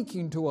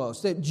speaking to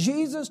us, that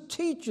Jesus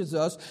teaches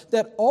us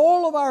that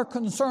all of our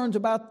concerns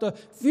about the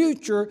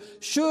future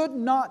should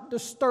not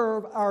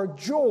disturb our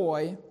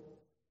joy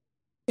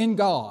in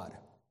God.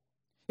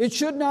 It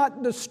should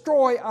not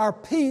destroy our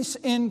peace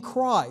in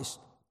Christ.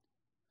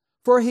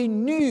 For he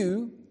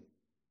knew,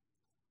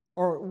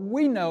 or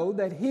we know,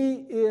 that he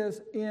is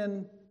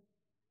in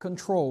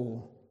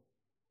control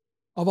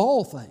of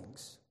all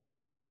things.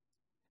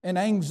 And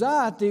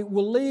anxiety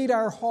will lead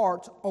our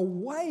hearts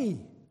away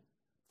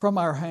from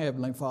our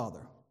Heavenly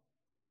Father.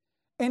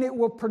 And it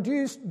will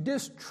produce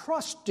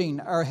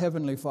distrusting our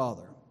Heavenly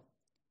Father,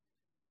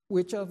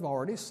 which I've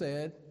already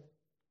said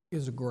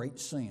is a great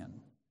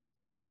sin.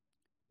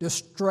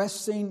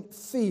 Distressing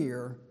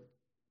fear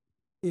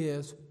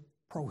is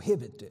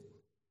prohibited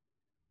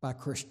by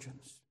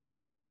Christians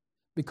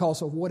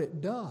because of what it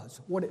does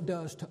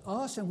to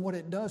us and what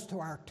it does to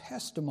our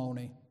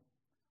testimony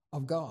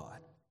of God.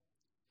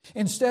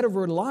 Instead of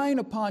relying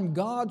upon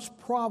God's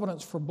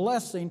providence for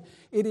blessing,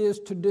 it is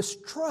to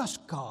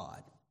distrust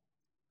God,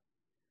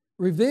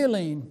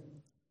 revealing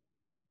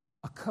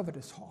a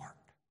covetous heart.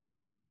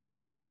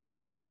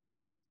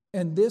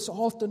 And this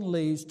often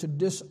leads to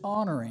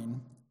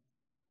dishonoring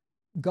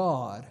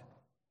God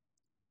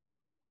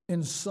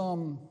in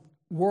some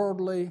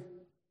worldly,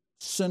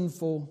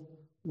 sinful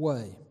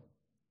way.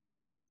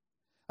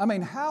 I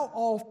mean, how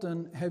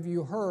often have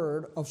you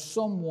heard of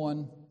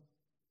someone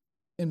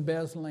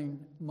embezzling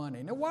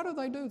money? Now, why do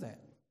they do that?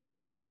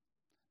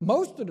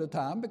 Most of the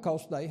time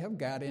because they have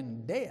got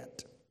in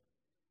debt.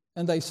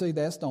 And they see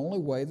that's the only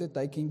way that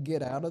they can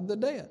get out of the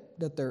debt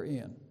that they're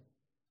in.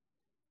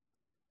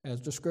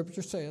 As the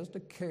Scripture says, the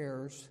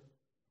cares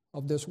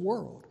of this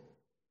world.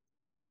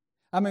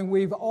 I mean,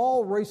 we've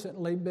all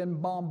recently been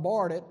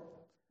bombarded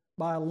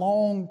by a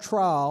long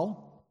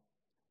trial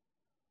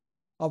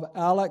of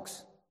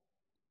Alex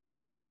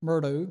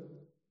Murdaugh.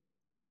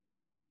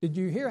 Did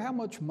you hear how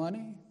much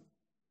money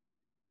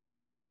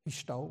he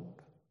stole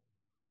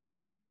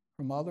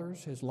from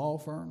others, his law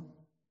firm?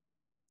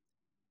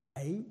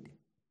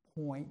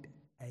 $8.8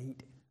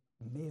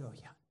 million.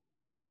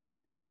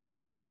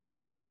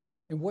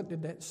 And what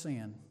did that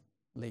sin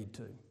lead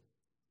to?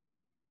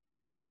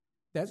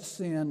 That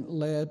sin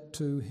led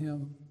to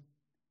him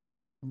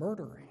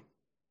murdering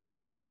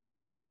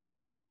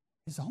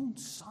his own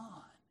son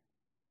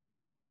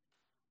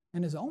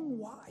and his own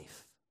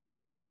wife.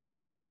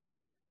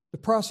 The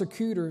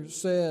prosecutor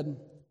said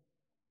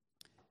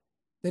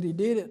that he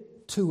did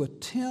it to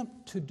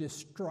attempt to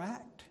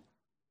distract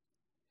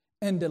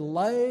and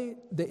delay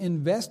the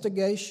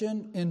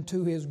investigation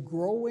into his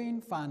growing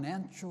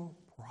financial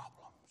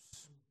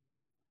problems.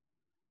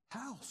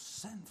 How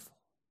sinful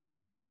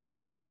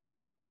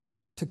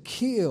to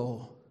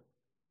kill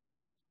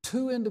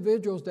two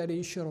individuals that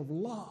he should have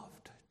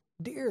loved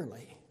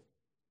dearly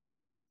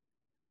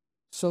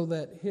so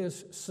that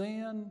his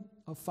sin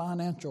of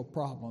financial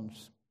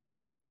problems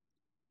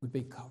would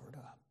be covered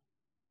up.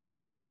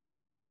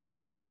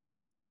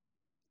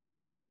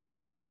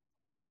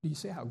 Do you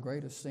see how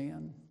great a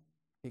sin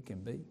it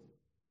can be?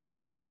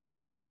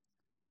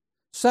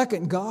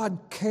 Second, God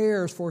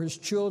cares for his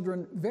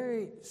children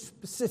very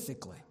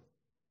specifically.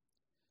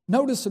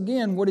 Notice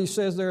again what he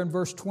says there in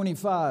verse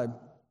 25.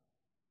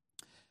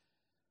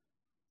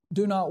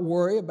 Do not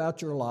worry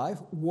about your life,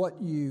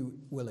 what you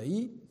will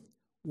eat,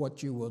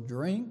 what you will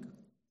drink,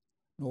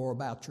 nor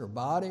about your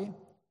body,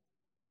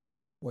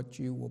 what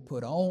you will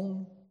put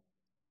on.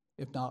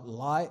 If not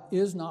life,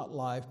 is not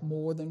life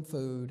more than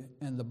food,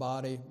 and the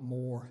body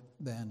more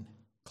than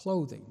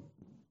clothing?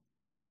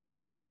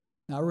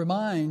 Now I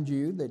remind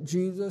you that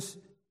Jesus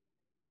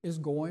is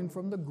going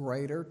from the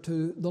greater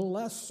to the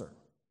lesser.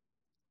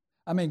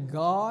 I mean,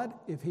 God,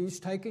 if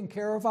he's taking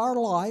care of our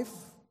life,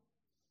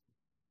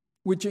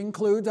 which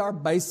includes our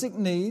basic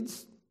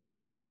needs,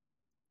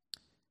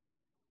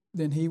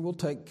 then he will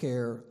take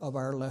care of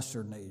our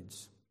lesser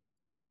needs.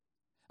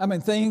 I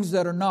mean, things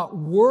that are not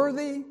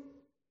worthy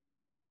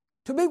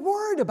to be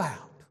worried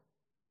about.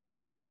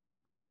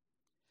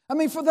 I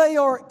mean, for they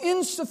are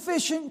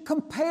insufficient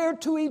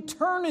compared to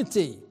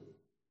eternity.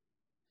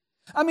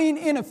 I mean,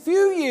 in a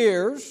few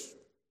years,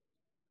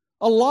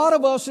 a lot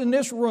of us in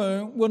this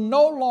room will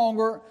no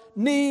longer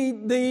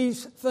need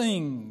these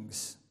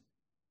things.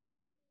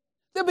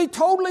 They'll be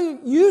totally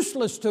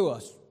useless to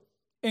us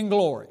in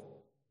glory.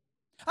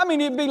 I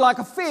mean, it'd be like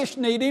a fish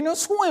needing a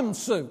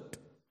swimsuit.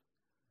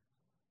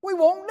 We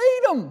won't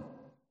need them.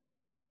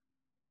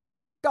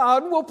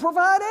 God will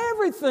provide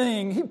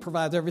everything. He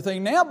provides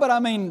everything now, but I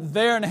mean,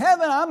 there in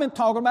heaven, I'm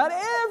talking about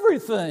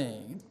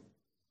everything.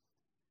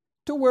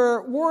 to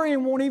where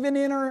worrying won't even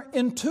enter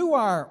into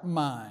our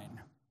mind.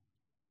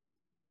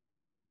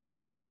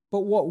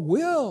 But what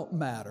will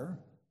matter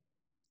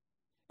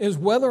is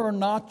whether or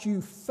not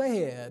you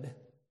fed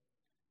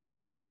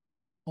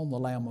on the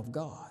Lamb of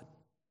God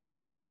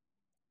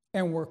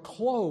and were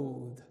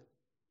clothed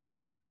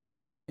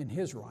in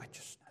His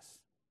righteousness.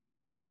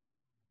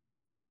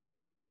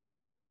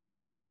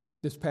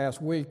 This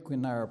past week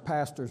in our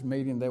pastors'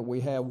 meeting that we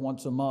have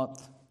once a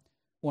month,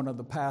 one of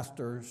the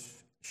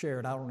pastors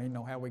shared, I don't even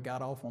know how we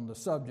got off on the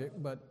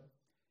subject, but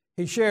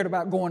he shared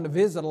about going to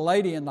visit a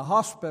lady in the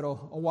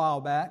hospital a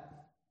while back.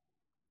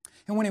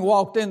 And when he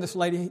walked in, this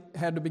lady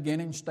had the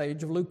beginning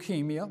stage of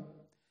leukemia.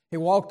 He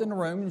walked in the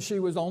room and she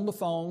was on the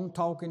phone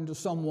talking to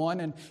someone,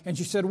 and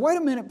she said, "Wait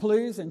a minute,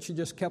 please." And she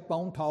just kept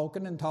on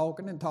talking and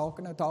talking and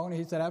talking and talking.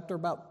 He said after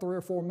about 3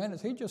 or 4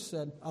 minutes, he just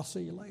said, "I'll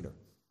see you later,"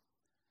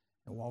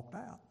 and walked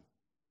out.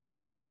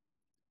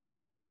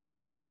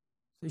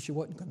 See, she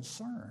wasn't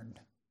concerned,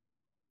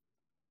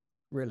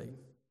 really.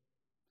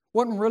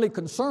 Wasn't really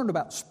concerned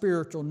about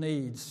spiritual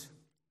needs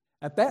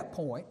at that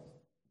point,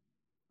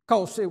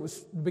 because it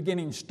was the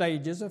beginning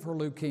stages of her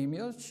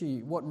leukemia.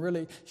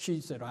 She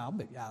said, "I'll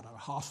be out of the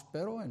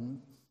hospital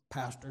and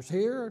pastor's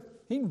here.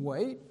 He can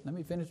wait. Let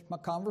me finish my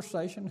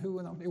conversation."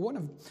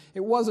 It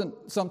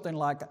wasn't something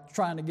like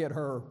trying to get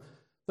her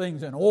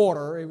things in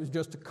order. It was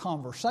just a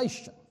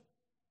conversation.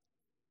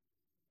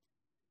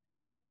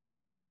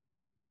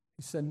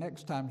 He said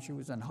next time she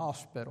was in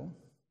hospital,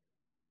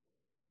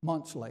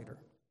 months later,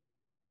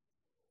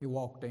 he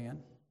walked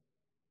in,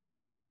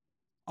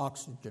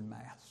 oxygen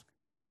mask,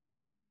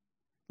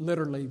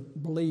 literally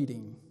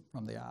bleeding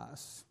from the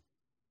eyes.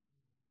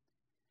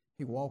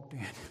 He walked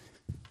in.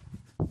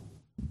 That's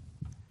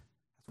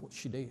what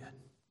she did.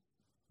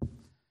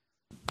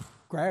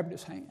 Grabbed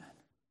his hand.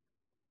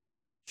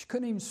 She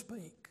couldn't even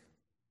speak.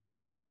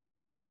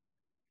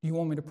 "You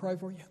want me to pray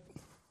for you?"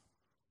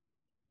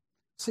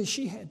 See,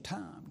 she had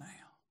time now.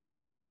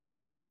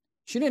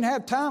 She didn't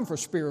have time for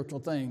spiritual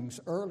things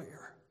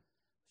earlier.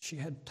 She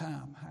had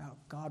time how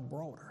God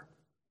brought her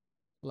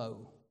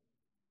low.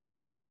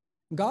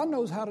 God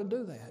knows how to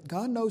do that.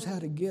 God knows how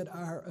to get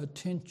our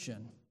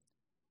attention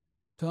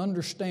to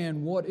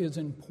understand what is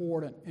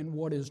important and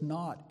what is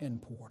not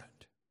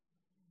important.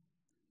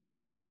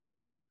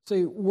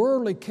 See,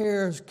 worldly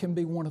cares can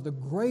be one of the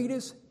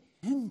greatest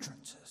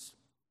hindrances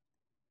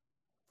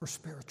for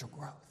spiritual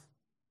growth.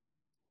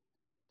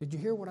 Did you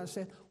hear what I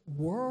said?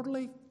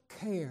 Worldly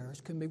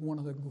cares can be one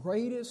of the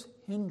greatest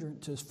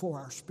hindrances for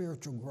our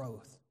spiritual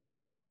growth.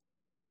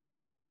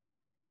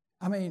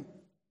 I mean,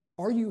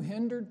 are you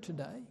hindered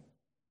today?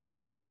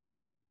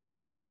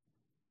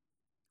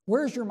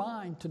 Where's your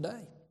mind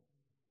today?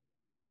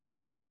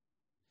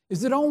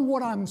 Is it on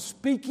what I'm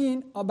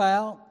speaking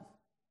about?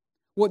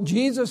 What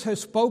Jesus has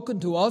spoken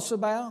to us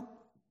about?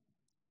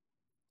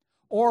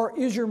 Or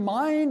is your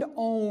mind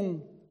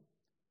on,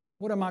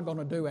 what am I going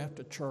to do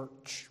after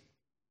church?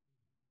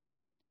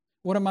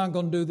 What am I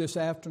going to do this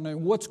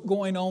afternoon? What's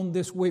going on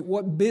this week?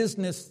 What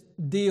business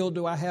deal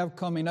do I have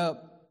coming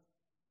up?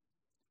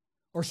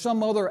 Or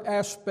some other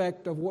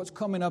aspect of what's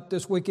coming up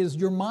this week? Is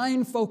your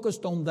mind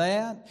focused on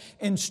that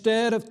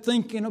instead of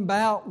thinking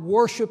about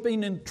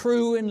worshiping and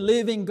true and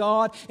living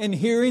God and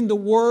hearing the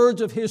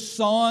words of His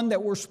Son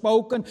that were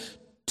spoken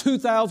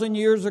 2,000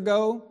 years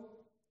ago?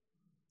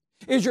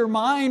 Is your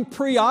mind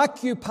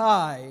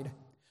preoccupied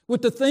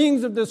with the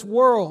things of this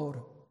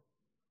world?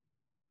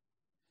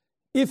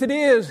 If it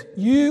is,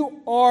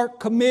 you are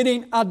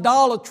committing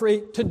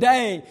idolatry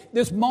today,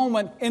 this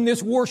moment, in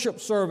this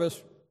worship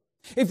service.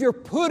 If you're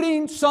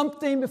putting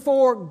something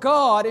before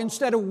God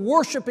instead of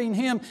worshiping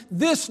Him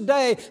this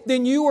day,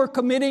 then you are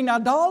committing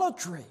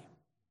idolatry.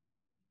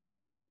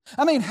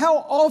 I mean, how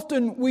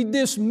often we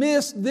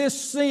dismiss this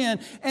sin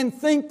and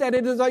think that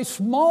it is a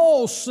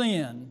small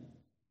sin.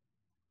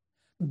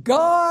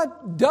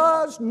 God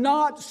does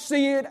not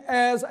see it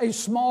as a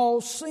small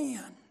sin.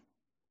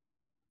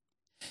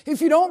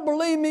 If you don't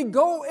believe me,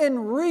 go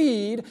and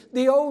read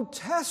the Old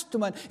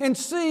Testament and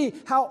see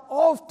how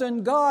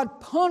often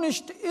God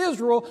punished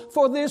Israel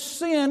for this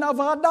sin of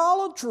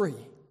idolatry.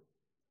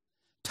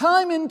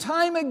 Time and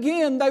time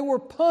again they were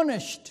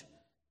punished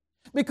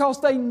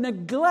because they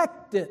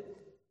neglected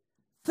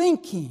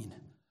thinking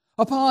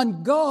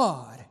upon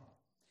God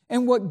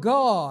and what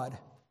God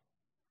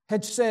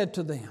had said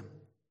to them.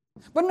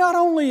 But not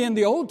only in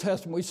the Old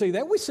Testament we see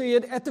that, we see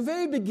it at the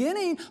very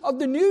beginning of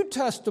the New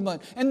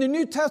Testament. And the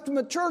New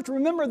Testament church,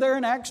 remember there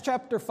in Acts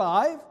chapter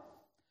 5,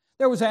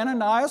 there was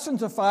Ananias and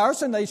Sapphira,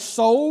 and they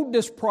sold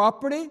this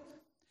property,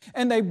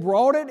 and they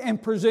brought it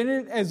and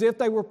presented it as if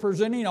they were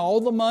presenting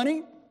all the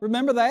money.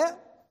 Remember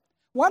that?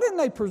 Why didn't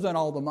they present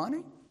all the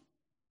money?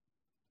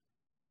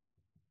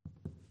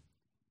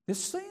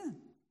 This sin.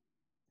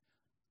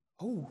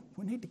 Oh,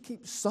 we need to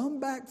keep some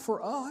back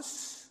for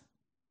us.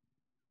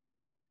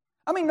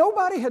 I mean,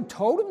 nobody had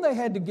told them they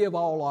had to give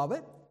all of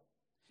it.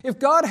 If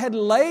God had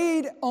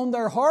laid on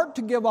their heart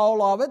to give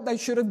all of it, they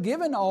should have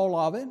given all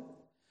of it.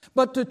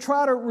 But to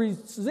try to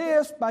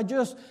resist by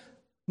just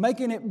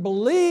making it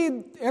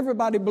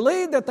everybody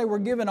believed that they were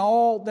giving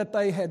all that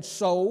they had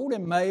sold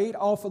and made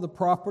off of the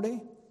property.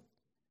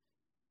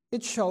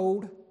 It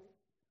showed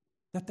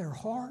that their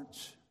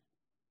hearts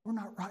were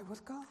not right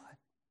with God.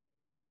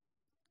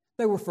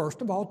 They were,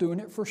 first of all, doing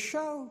it for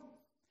show.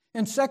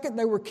 And second,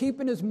 they were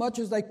keeping as much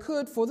as they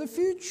could for the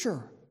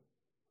future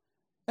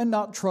and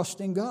not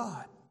trusting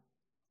God.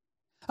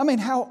 I mean,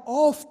 how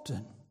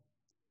often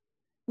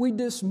we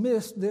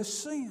dismiss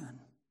this sin.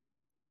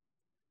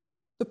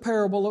 The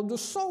parable of the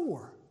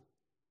sower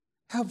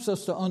helps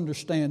us to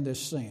understand this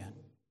sin.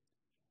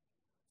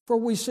 For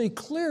we see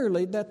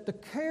clearly that the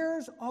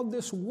cares of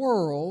this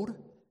world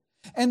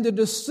and the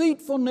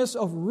deceitfulness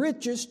of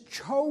riches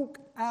choke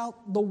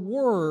out the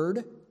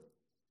word,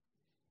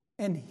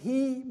 and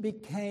he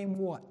became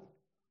what?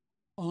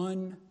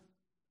 Unfruitful.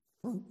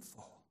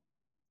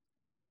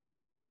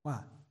 Why?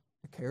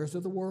 The cares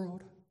of the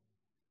world,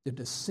 the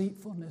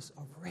deceitfulness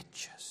of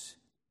riches,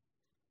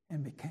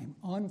 and became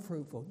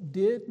unfruitful,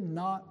 did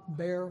not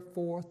bear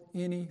forth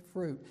any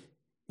fruit.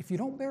 If you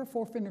don't bear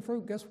forth any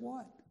fruit, guess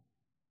what?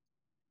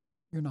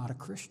 You're not a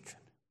Christian.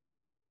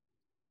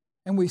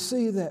 And we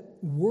see that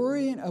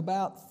worrying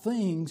about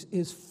things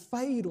is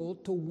fatal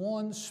to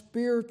one's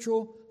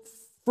spiritual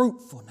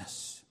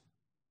fruitfulness.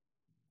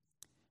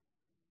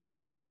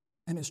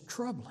 And it's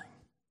troubling.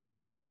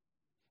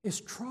 It's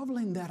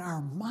troubling that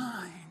our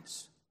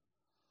minds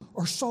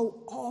are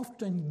so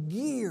often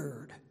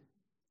geared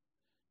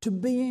to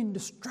being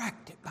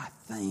distracted by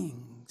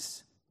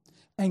things.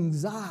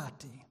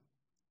 Anxiety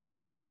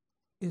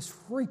is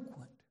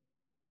frequent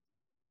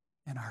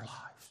in our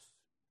lives.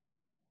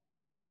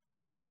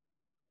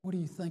 What do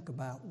you think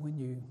about when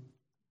you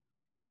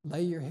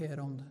lay your head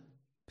on the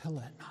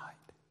pillow at night?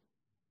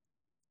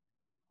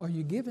 Are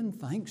you giving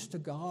thanks to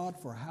God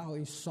for how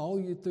He saw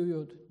you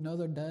through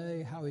another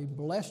day, how He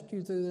blessed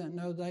you through that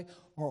another day,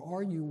 or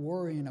are you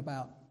worrying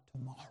about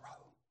tomorrow?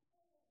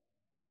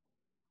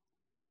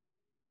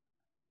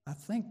 I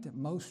think that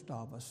most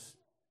of us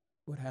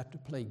would have to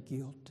plead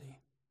guilty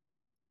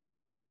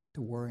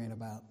to worrying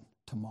about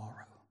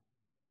tomorrow,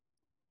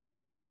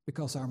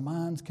 because our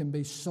minds can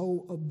be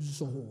so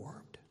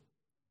absorbed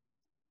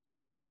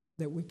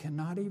that we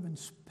cannot even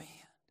spend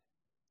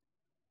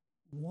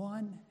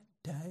one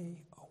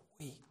day a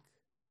week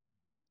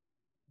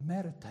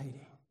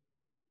meditating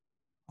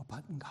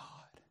upon God.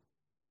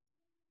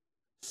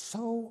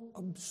 So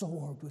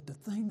absorbed with the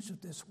things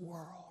of this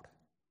world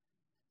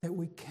that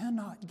we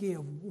cannot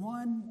give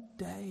one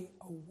day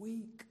a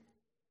week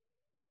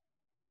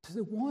to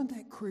the one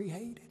that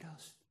created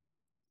us,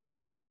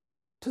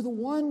 to the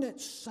one that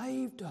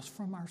saved us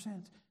from our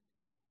sins.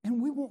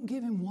 And we won't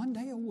give Him one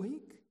day a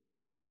week.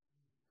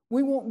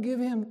 We won't give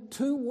Him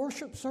 2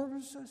 worship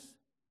services.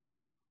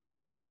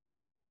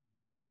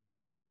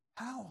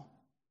 How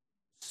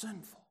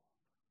sinful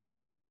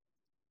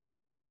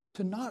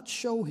to not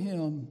show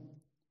Him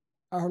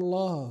our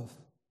love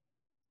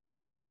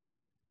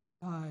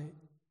by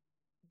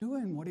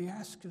doing what He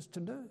asks us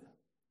to do,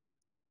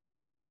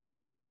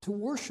 to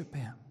worship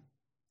Him,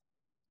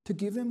 to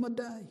give Him a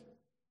day.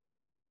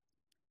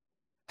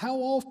 How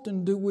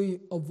often do we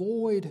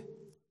avoid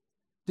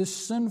this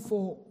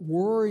sinful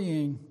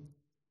worrying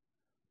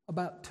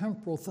about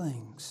temporal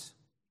things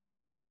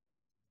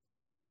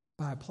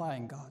by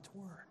applying God's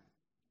Word?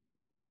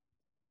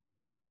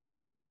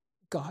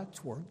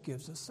 God's Word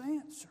gives us the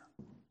answer.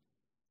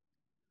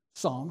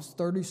 Psalms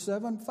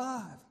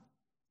 37:5.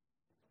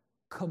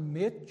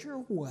 Commit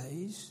your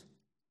ways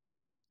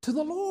to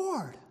the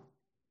Lord.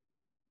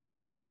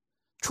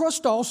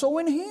 Trust also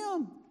in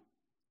Him,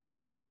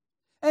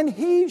 and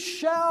He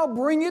shall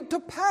bring it to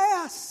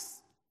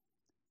pass.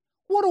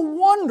 What a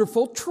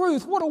wonderful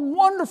truth. What a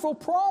wonderful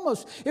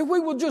promise. If we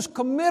will just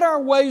commit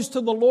our ways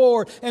to the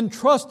Lord and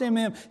trust in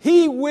Him,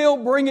 He will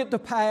bring it to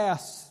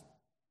pass.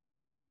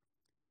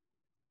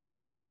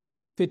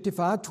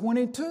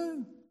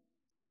 55:22.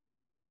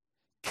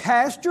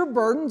 Cast your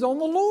burdens on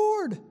the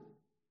Lord,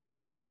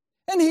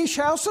 and He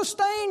shall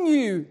sustain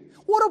you.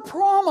 What a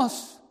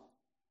promise.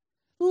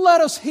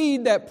 Let us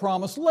heed that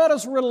promise. Let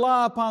us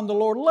rely upon the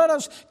Lord. Let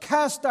us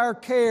cast our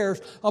cares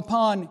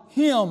upon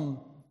Him.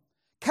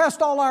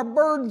 Cast all our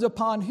burdens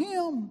upon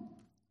Him.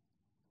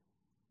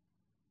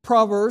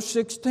 Proverbs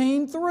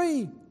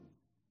 16:3.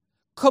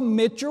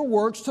 Commit your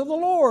works to the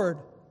Lord,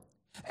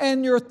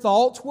 and your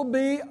thoughts will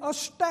be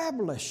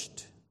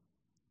established.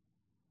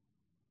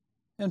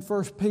 And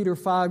 1 Peter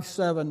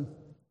 5:7.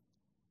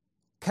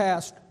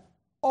 Cast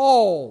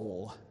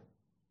all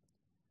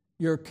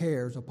your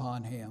cares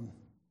upon Him.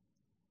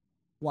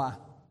 Why?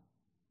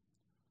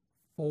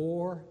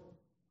 For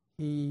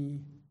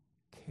He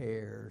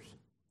cares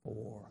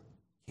for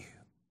you.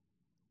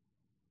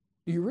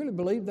 Do you really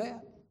believe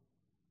that?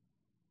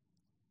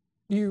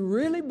 Do you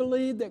really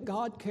believe that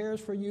God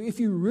cares for you? If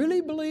you really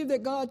believe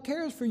that God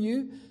cares for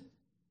you,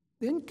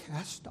 then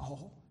cast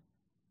all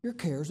your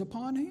cares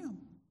upon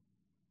Him.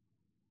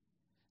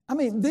 I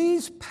mean,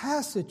 these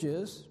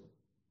passages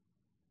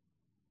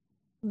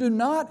do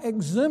not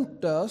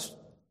exempt us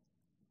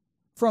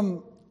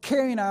from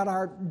carrying out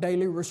our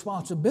daily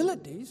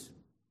responsibilities,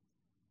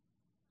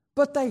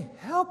 but they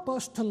help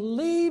us to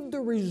leave the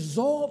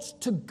results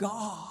to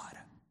God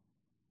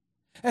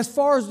as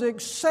far as the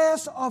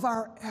excess of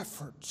our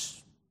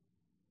efforts.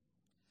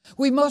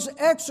 We must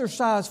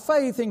exercise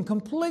faith and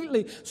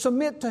completely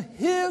submit to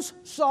His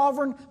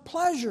sovereign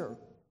pleasure.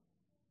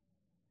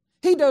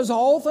 He does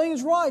all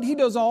things right. He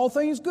does all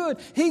things good.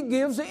 He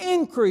gives the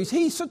increase.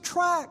 He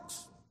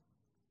subtracts.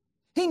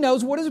 He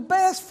knows what is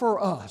best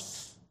for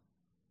us.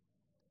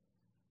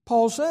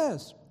 Paul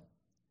says,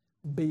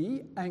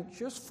 be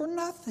anxious for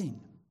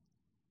nothing,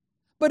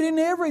 but in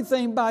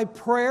everything by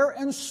prayer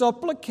and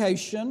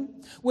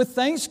supplication with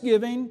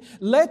thanksgiving,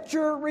 let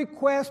your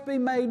requests be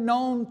made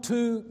known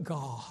to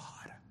God.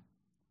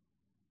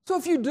 So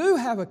if you do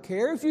have a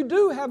care, if you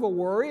do have a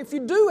worry, if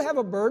you do have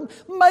a burden,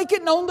 make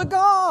it known to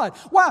God.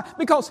 Why?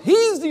 Because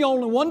He's the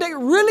only one that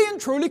really and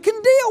truly can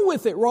deal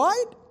with it,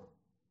 right?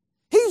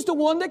 He's the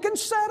one that can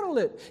settle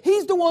it.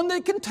 He's the one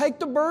that can take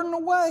the burden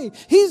away.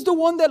 He's the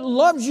one that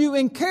loves you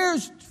and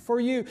cares for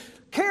you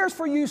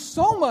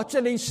so much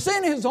that He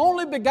sent His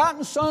only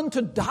begotten Son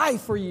to die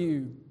for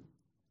you.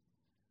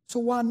 So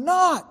why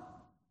not?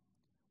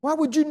 Why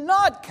would you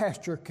not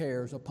cast your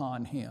cares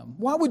upon Him?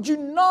 Why would you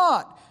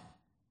not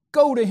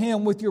go to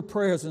Him with your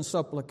prayers and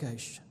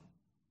supplication?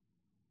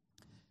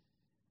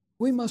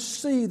 We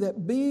must see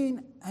that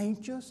being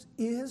anxious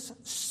is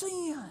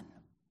sin.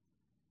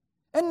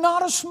 And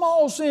not a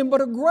small sin,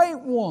 but a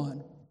great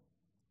one.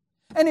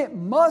 And it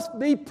must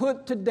be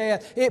put to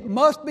death. It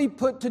must be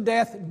put to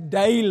death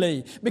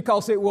daily,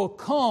 because it will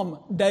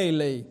come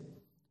daily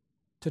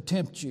to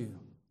tempt you.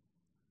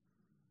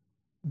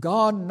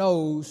 God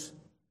knows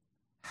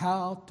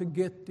how to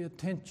get the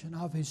attention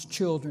of His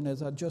children,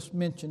 as I just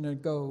mentioned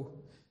ago.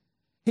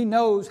 He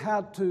knows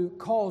how to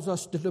cause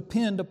us to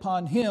depend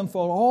upon Him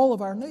for all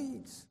of our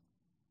needs.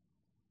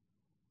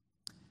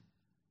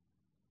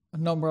 A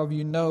number of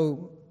you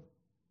know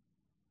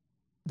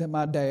that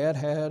my dad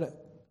had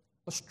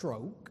a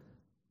stroke.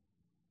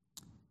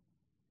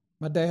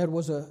 My dad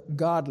was a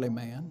godly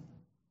man.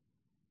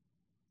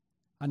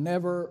 I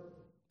never,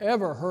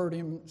 ever heard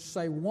him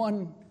say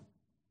one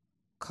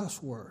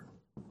cuss word.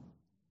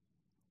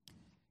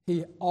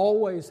 He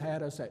always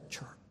had us at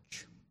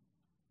church.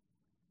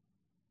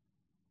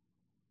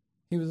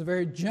 He was a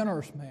very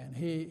generous man.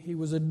 He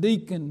was a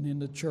deacon in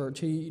the church.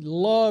 He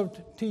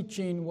loved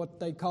teaching what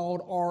they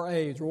called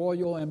RAs,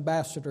 Royal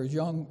Ambassadors,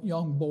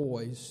 young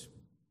boys.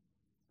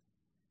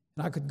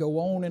 And I could go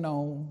on and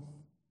on.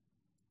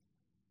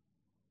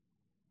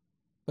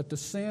 But the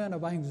sin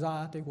of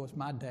anxiety was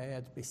my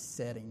dad's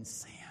besetting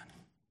sin.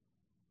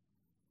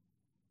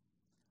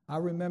 I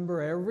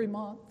remember every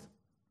month,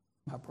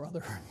 my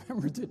brother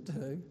remembers it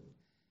too,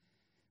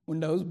 when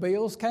those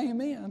bills came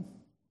in,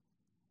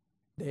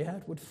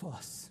 Dad would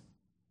fuss.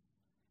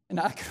 And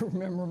I could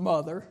remember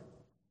Mother,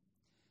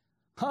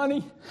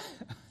 honey,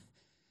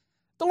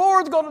 the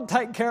Lord's going to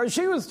take care of it.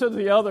 She was to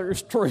the other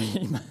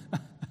extreme.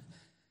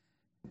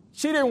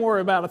 She didn't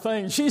worry about a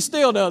thing. She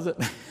still doesn't.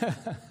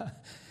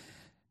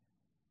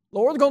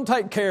 Lord's going to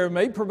take care of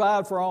me,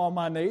 provide for all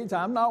my needs.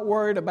 I'm not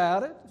worried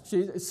about it.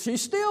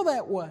 She's still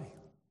that way.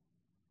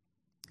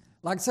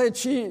 Like I said,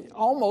 she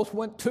almost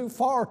went too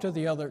far to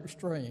the other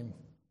extreme.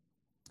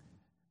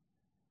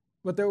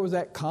 But there was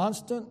that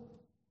constant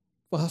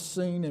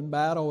fussing and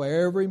battle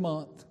every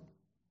month.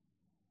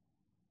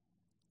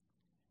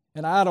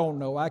 And I don't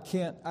know, I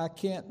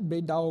can't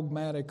be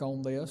dogmatic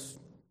on this,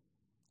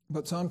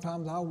 but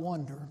sometimes I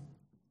wonder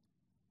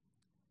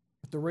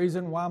if the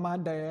reason why my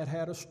dad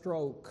had a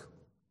stroke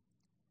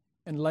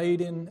and laid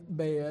in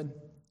bed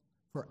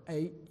for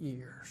 8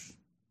 years.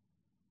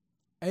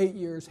 8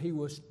 years he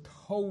was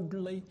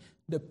totally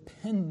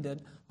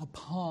dependent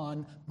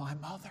upon my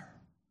mother.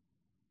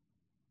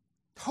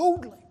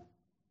 Totally.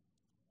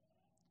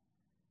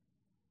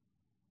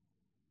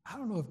 I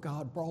don't know if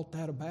God brought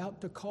that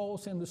about to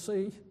cause him to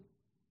see,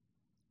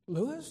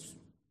 Lewis,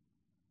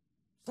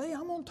 see,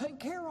 I'm going to take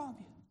care of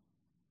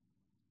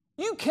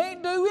you. You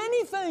can't do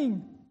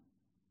anything.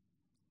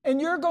 And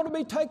you're going to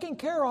be taken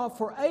care of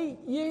for 8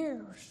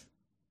 years.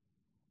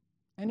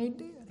 And he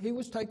did. He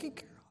was taken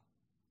care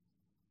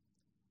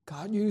of.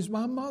 God used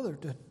my mother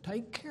to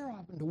take care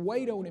of him, to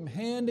wait on him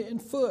hand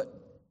and foot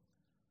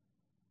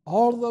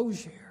all of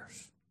those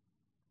years.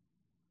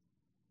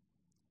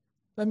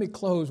 Let me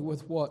close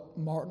with what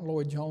Martin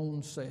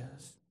Lloyd-Jones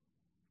says.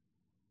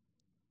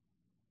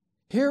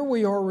 Here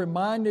we are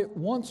reminded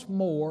once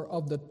more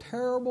of the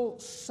terrible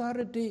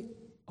subtlety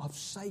of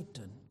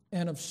Satan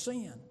and of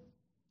sin.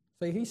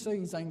 See, he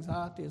sees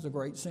anxiety as a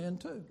great sin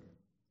too.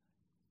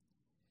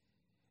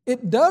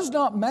 It does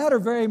not matter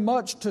very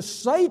much to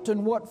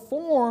Satan what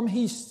form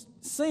he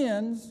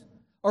sins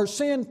or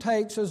sin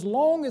takes, as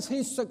long as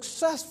he's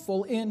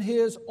successful in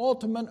his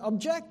ultimate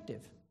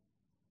objective.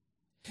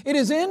 It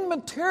is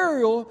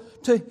immaterial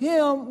to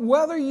him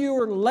whether you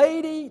are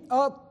lading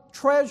up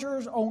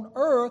treasures on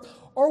earth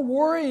or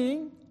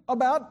worrying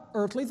about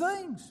earthly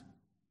things.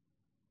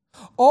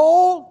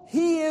 All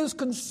He is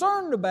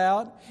concerned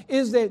about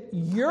is that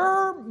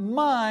your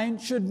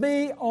mind should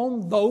be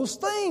on those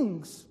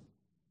things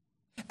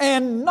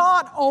and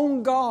not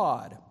on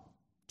God.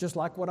 Just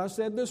like what I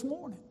said this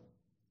morning.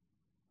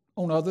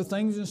 On other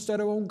things instead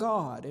of on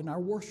God in our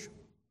worship.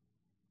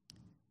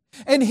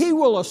 And He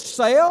will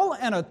assail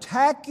and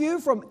attack you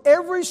from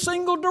every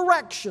single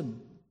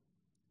direction.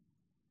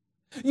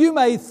 You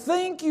may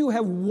think you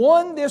have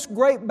won this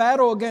great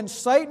battle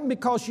against Satan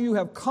because you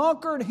have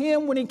conquered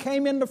him when he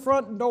came in the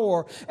front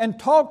door and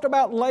talked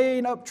about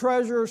laying up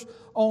treasures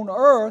on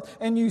earth,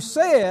 and you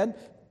said,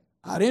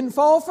 I didn't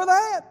fall for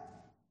that.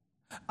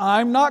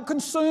 I'm not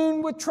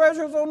consumed with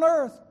treasures on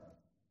earth.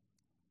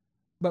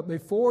 But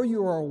before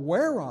you are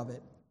aware of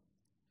it,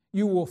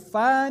 you will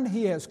find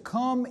he has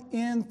come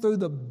in through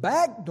the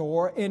back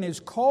door and is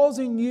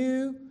causing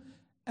you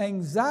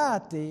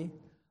anxiety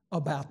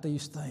about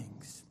these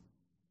things.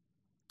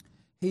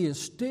 He is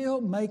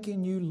still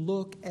making you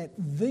look at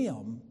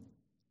them,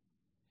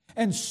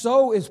 and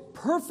so is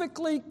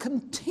perfectly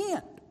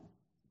content.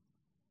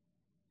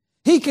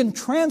 He can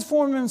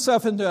transform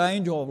himself into an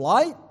angel of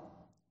light.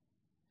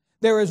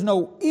 There is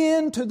no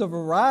end to the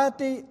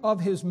variety of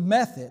his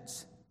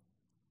methods.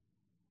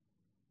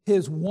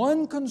 His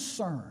one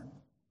concern,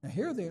 now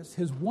hear this,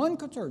 his one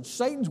concern,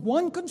 Satan's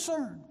one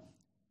concern,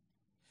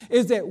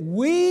 is that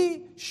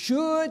we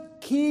should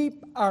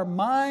keep our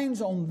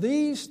minds on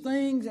these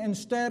things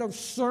instead of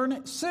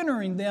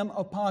centering them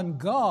upon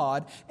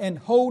God and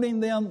holding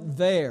them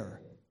there.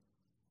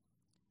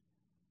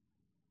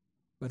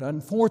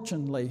 But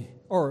fortunately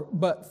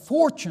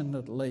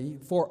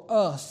for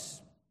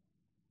us,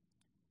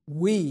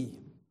 we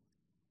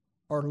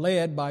are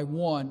led by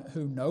one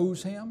who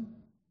knows Him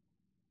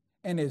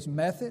and His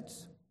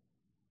methods.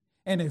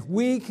 And if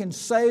we can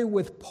say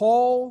with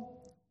Paul,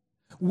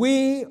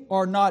 we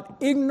are not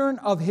ignorant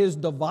of his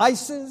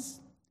devices,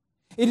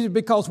 it is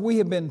because we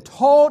have been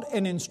taught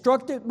and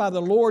instructed by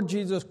the Lord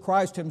Jesus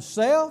Christ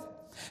Himself.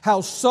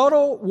 How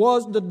subtle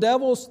was the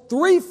devil's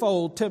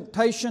threefold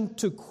temptation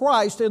to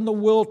Christ in the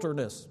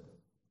wilderness.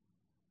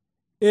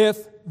 If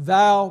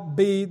thou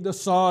be the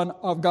Son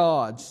of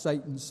God,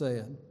 Satan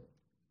said.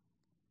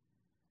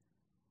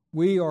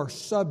 We are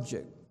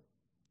subject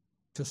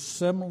to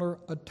similar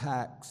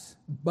attacks,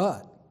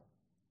 but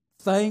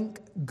thank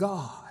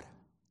God,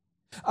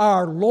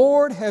 our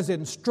Lord has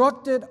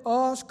instructed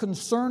us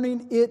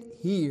concerning it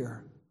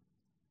here,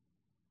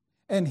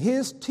 and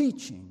His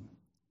teaching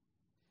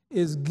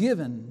is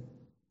given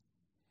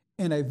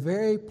in a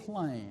very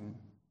plain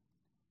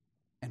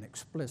and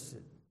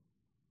explicit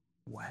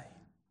way.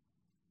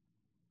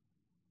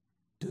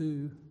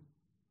 Do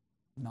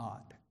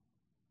not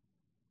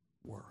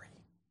worry.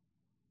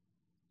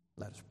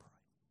 Let us pray.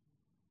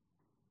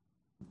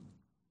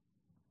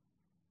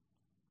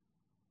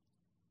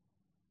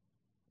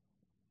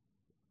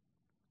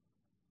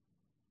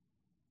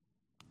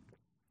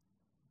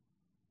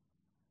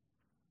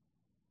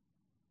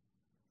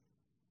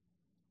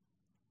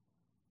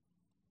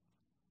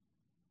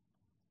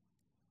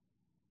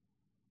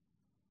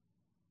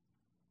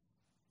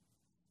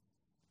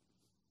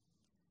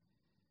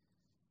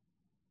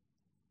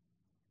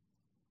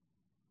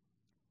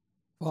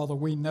 Father,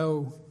 we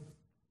know,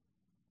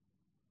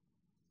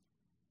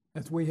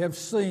 as we have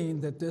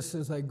seen, that this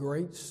is a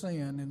great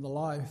sin in the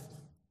life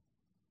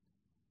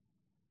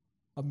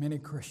of many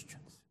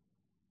Christians.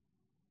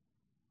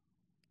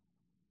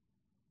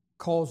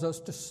 Cause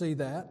us to see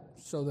that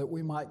so that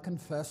we might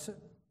confess it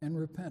and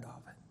repent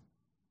of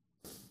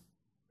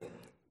it.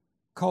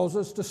 Cause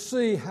us to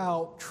see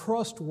how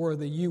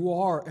trustworthy You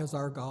are as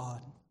our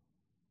God.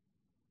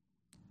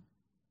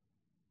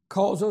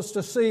 Cause us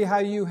to see how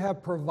You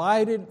have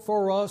provided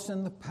for us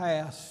in the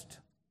past,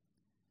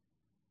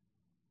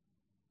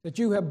 that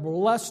You have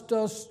blessed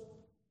us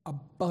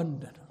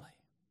abundantly.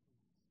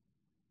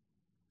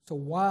 So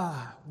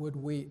why would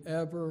we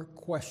ever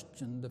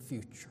question the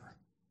future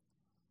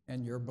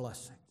and Your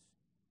blessings?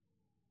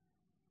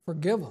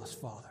 Forgive us,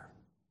 Father,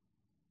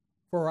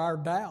 for our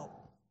doubt.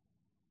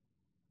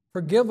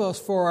 Forgive us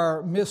for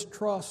our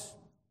mistrust.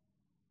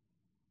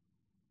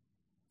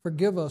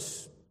 Forgive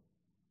us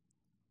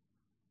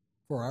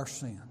for our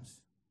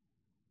sins.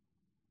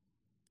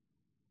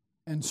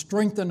 And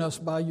strengthen us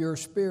by Your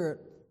Spirit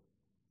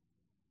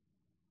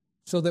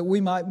so that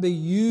we might be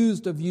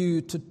used of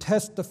You to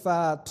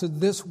testify to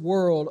this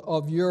world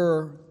of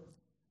Your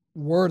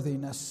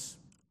worthiness,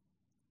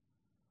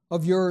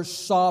 of Your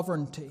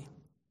sovereignty,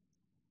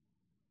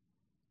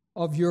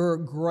 of Your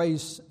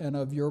grace and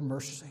of Your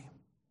mercy.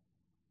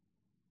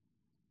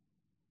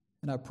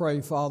 And I pray,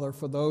 Father,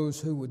 for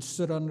those who would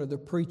sit under the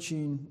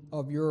preaching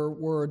of Your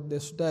word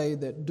this day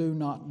that do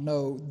not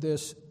know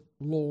this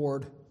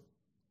Lord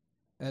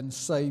and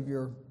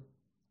Savior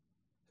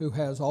who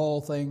has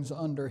all things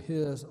under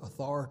His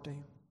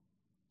authority.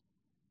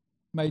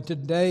 May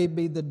today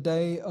be the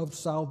day of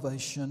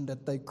salvation,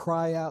 that they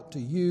cry out to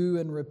You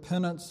in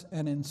repentance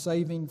and in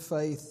saving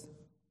faith.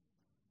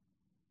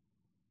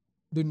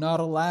 Do not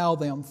allow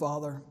them,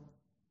 Father,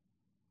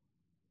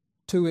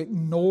 to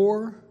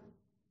ignore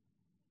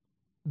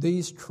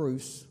these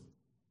truths,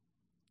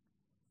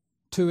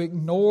 to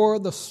ignore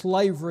the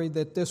slavery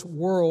that this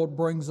world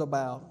brings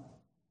about,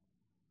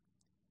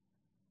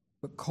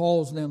 but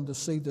cause them to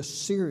see the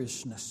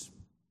seriousness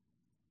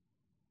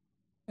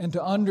and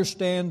to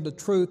understand the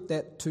truth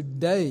that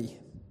today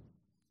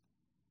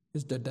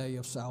is the day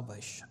of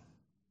salvation.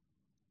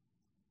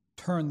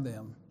 Turn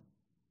them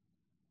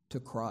to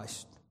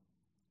Christ.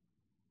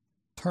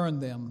 Turn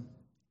them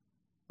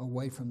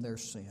away from their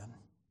sin.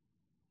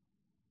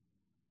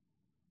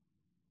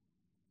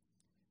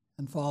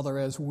 And Father,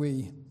 as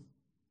we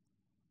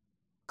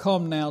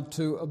come now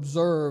to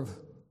observe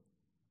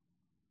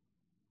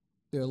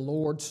the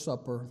Lord's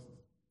Supper,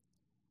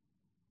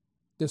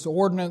 this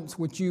ordinance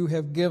which you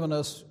have given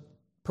us,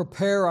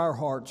 prepare our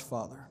hearts,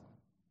 Father.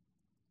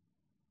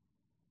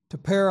 To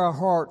prepare our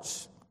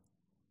hearts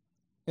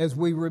as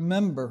we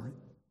remember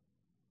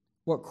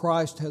what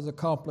Christ has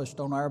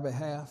accomplished on our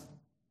behalf.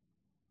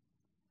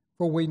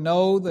 For we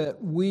know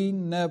that we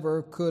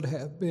never could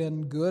have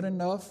been good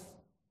enough,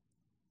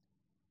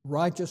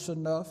 righteous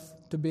enough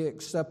to be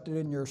accepted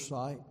in your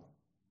sight.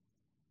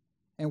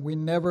 And we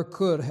never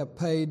could have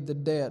paid the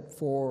debt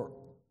for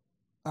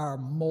our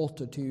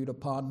multitude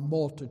upon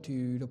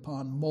multitude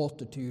upon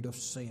multitude of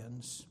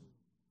sins.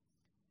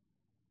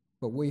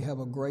 But we have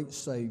a great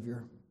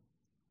Savior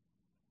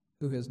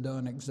who has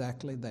done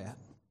exactly that.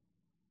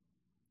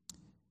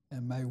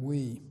 And may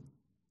we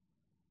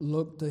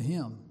look to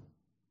Him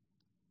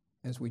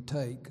as we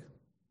take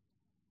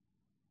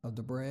of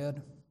the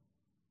bread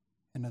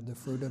and of the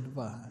fruit of the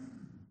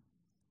vine.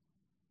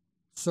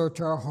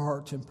 Search our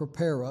hearts and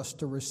prepare us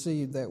to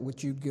receive that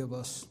which you give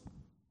us.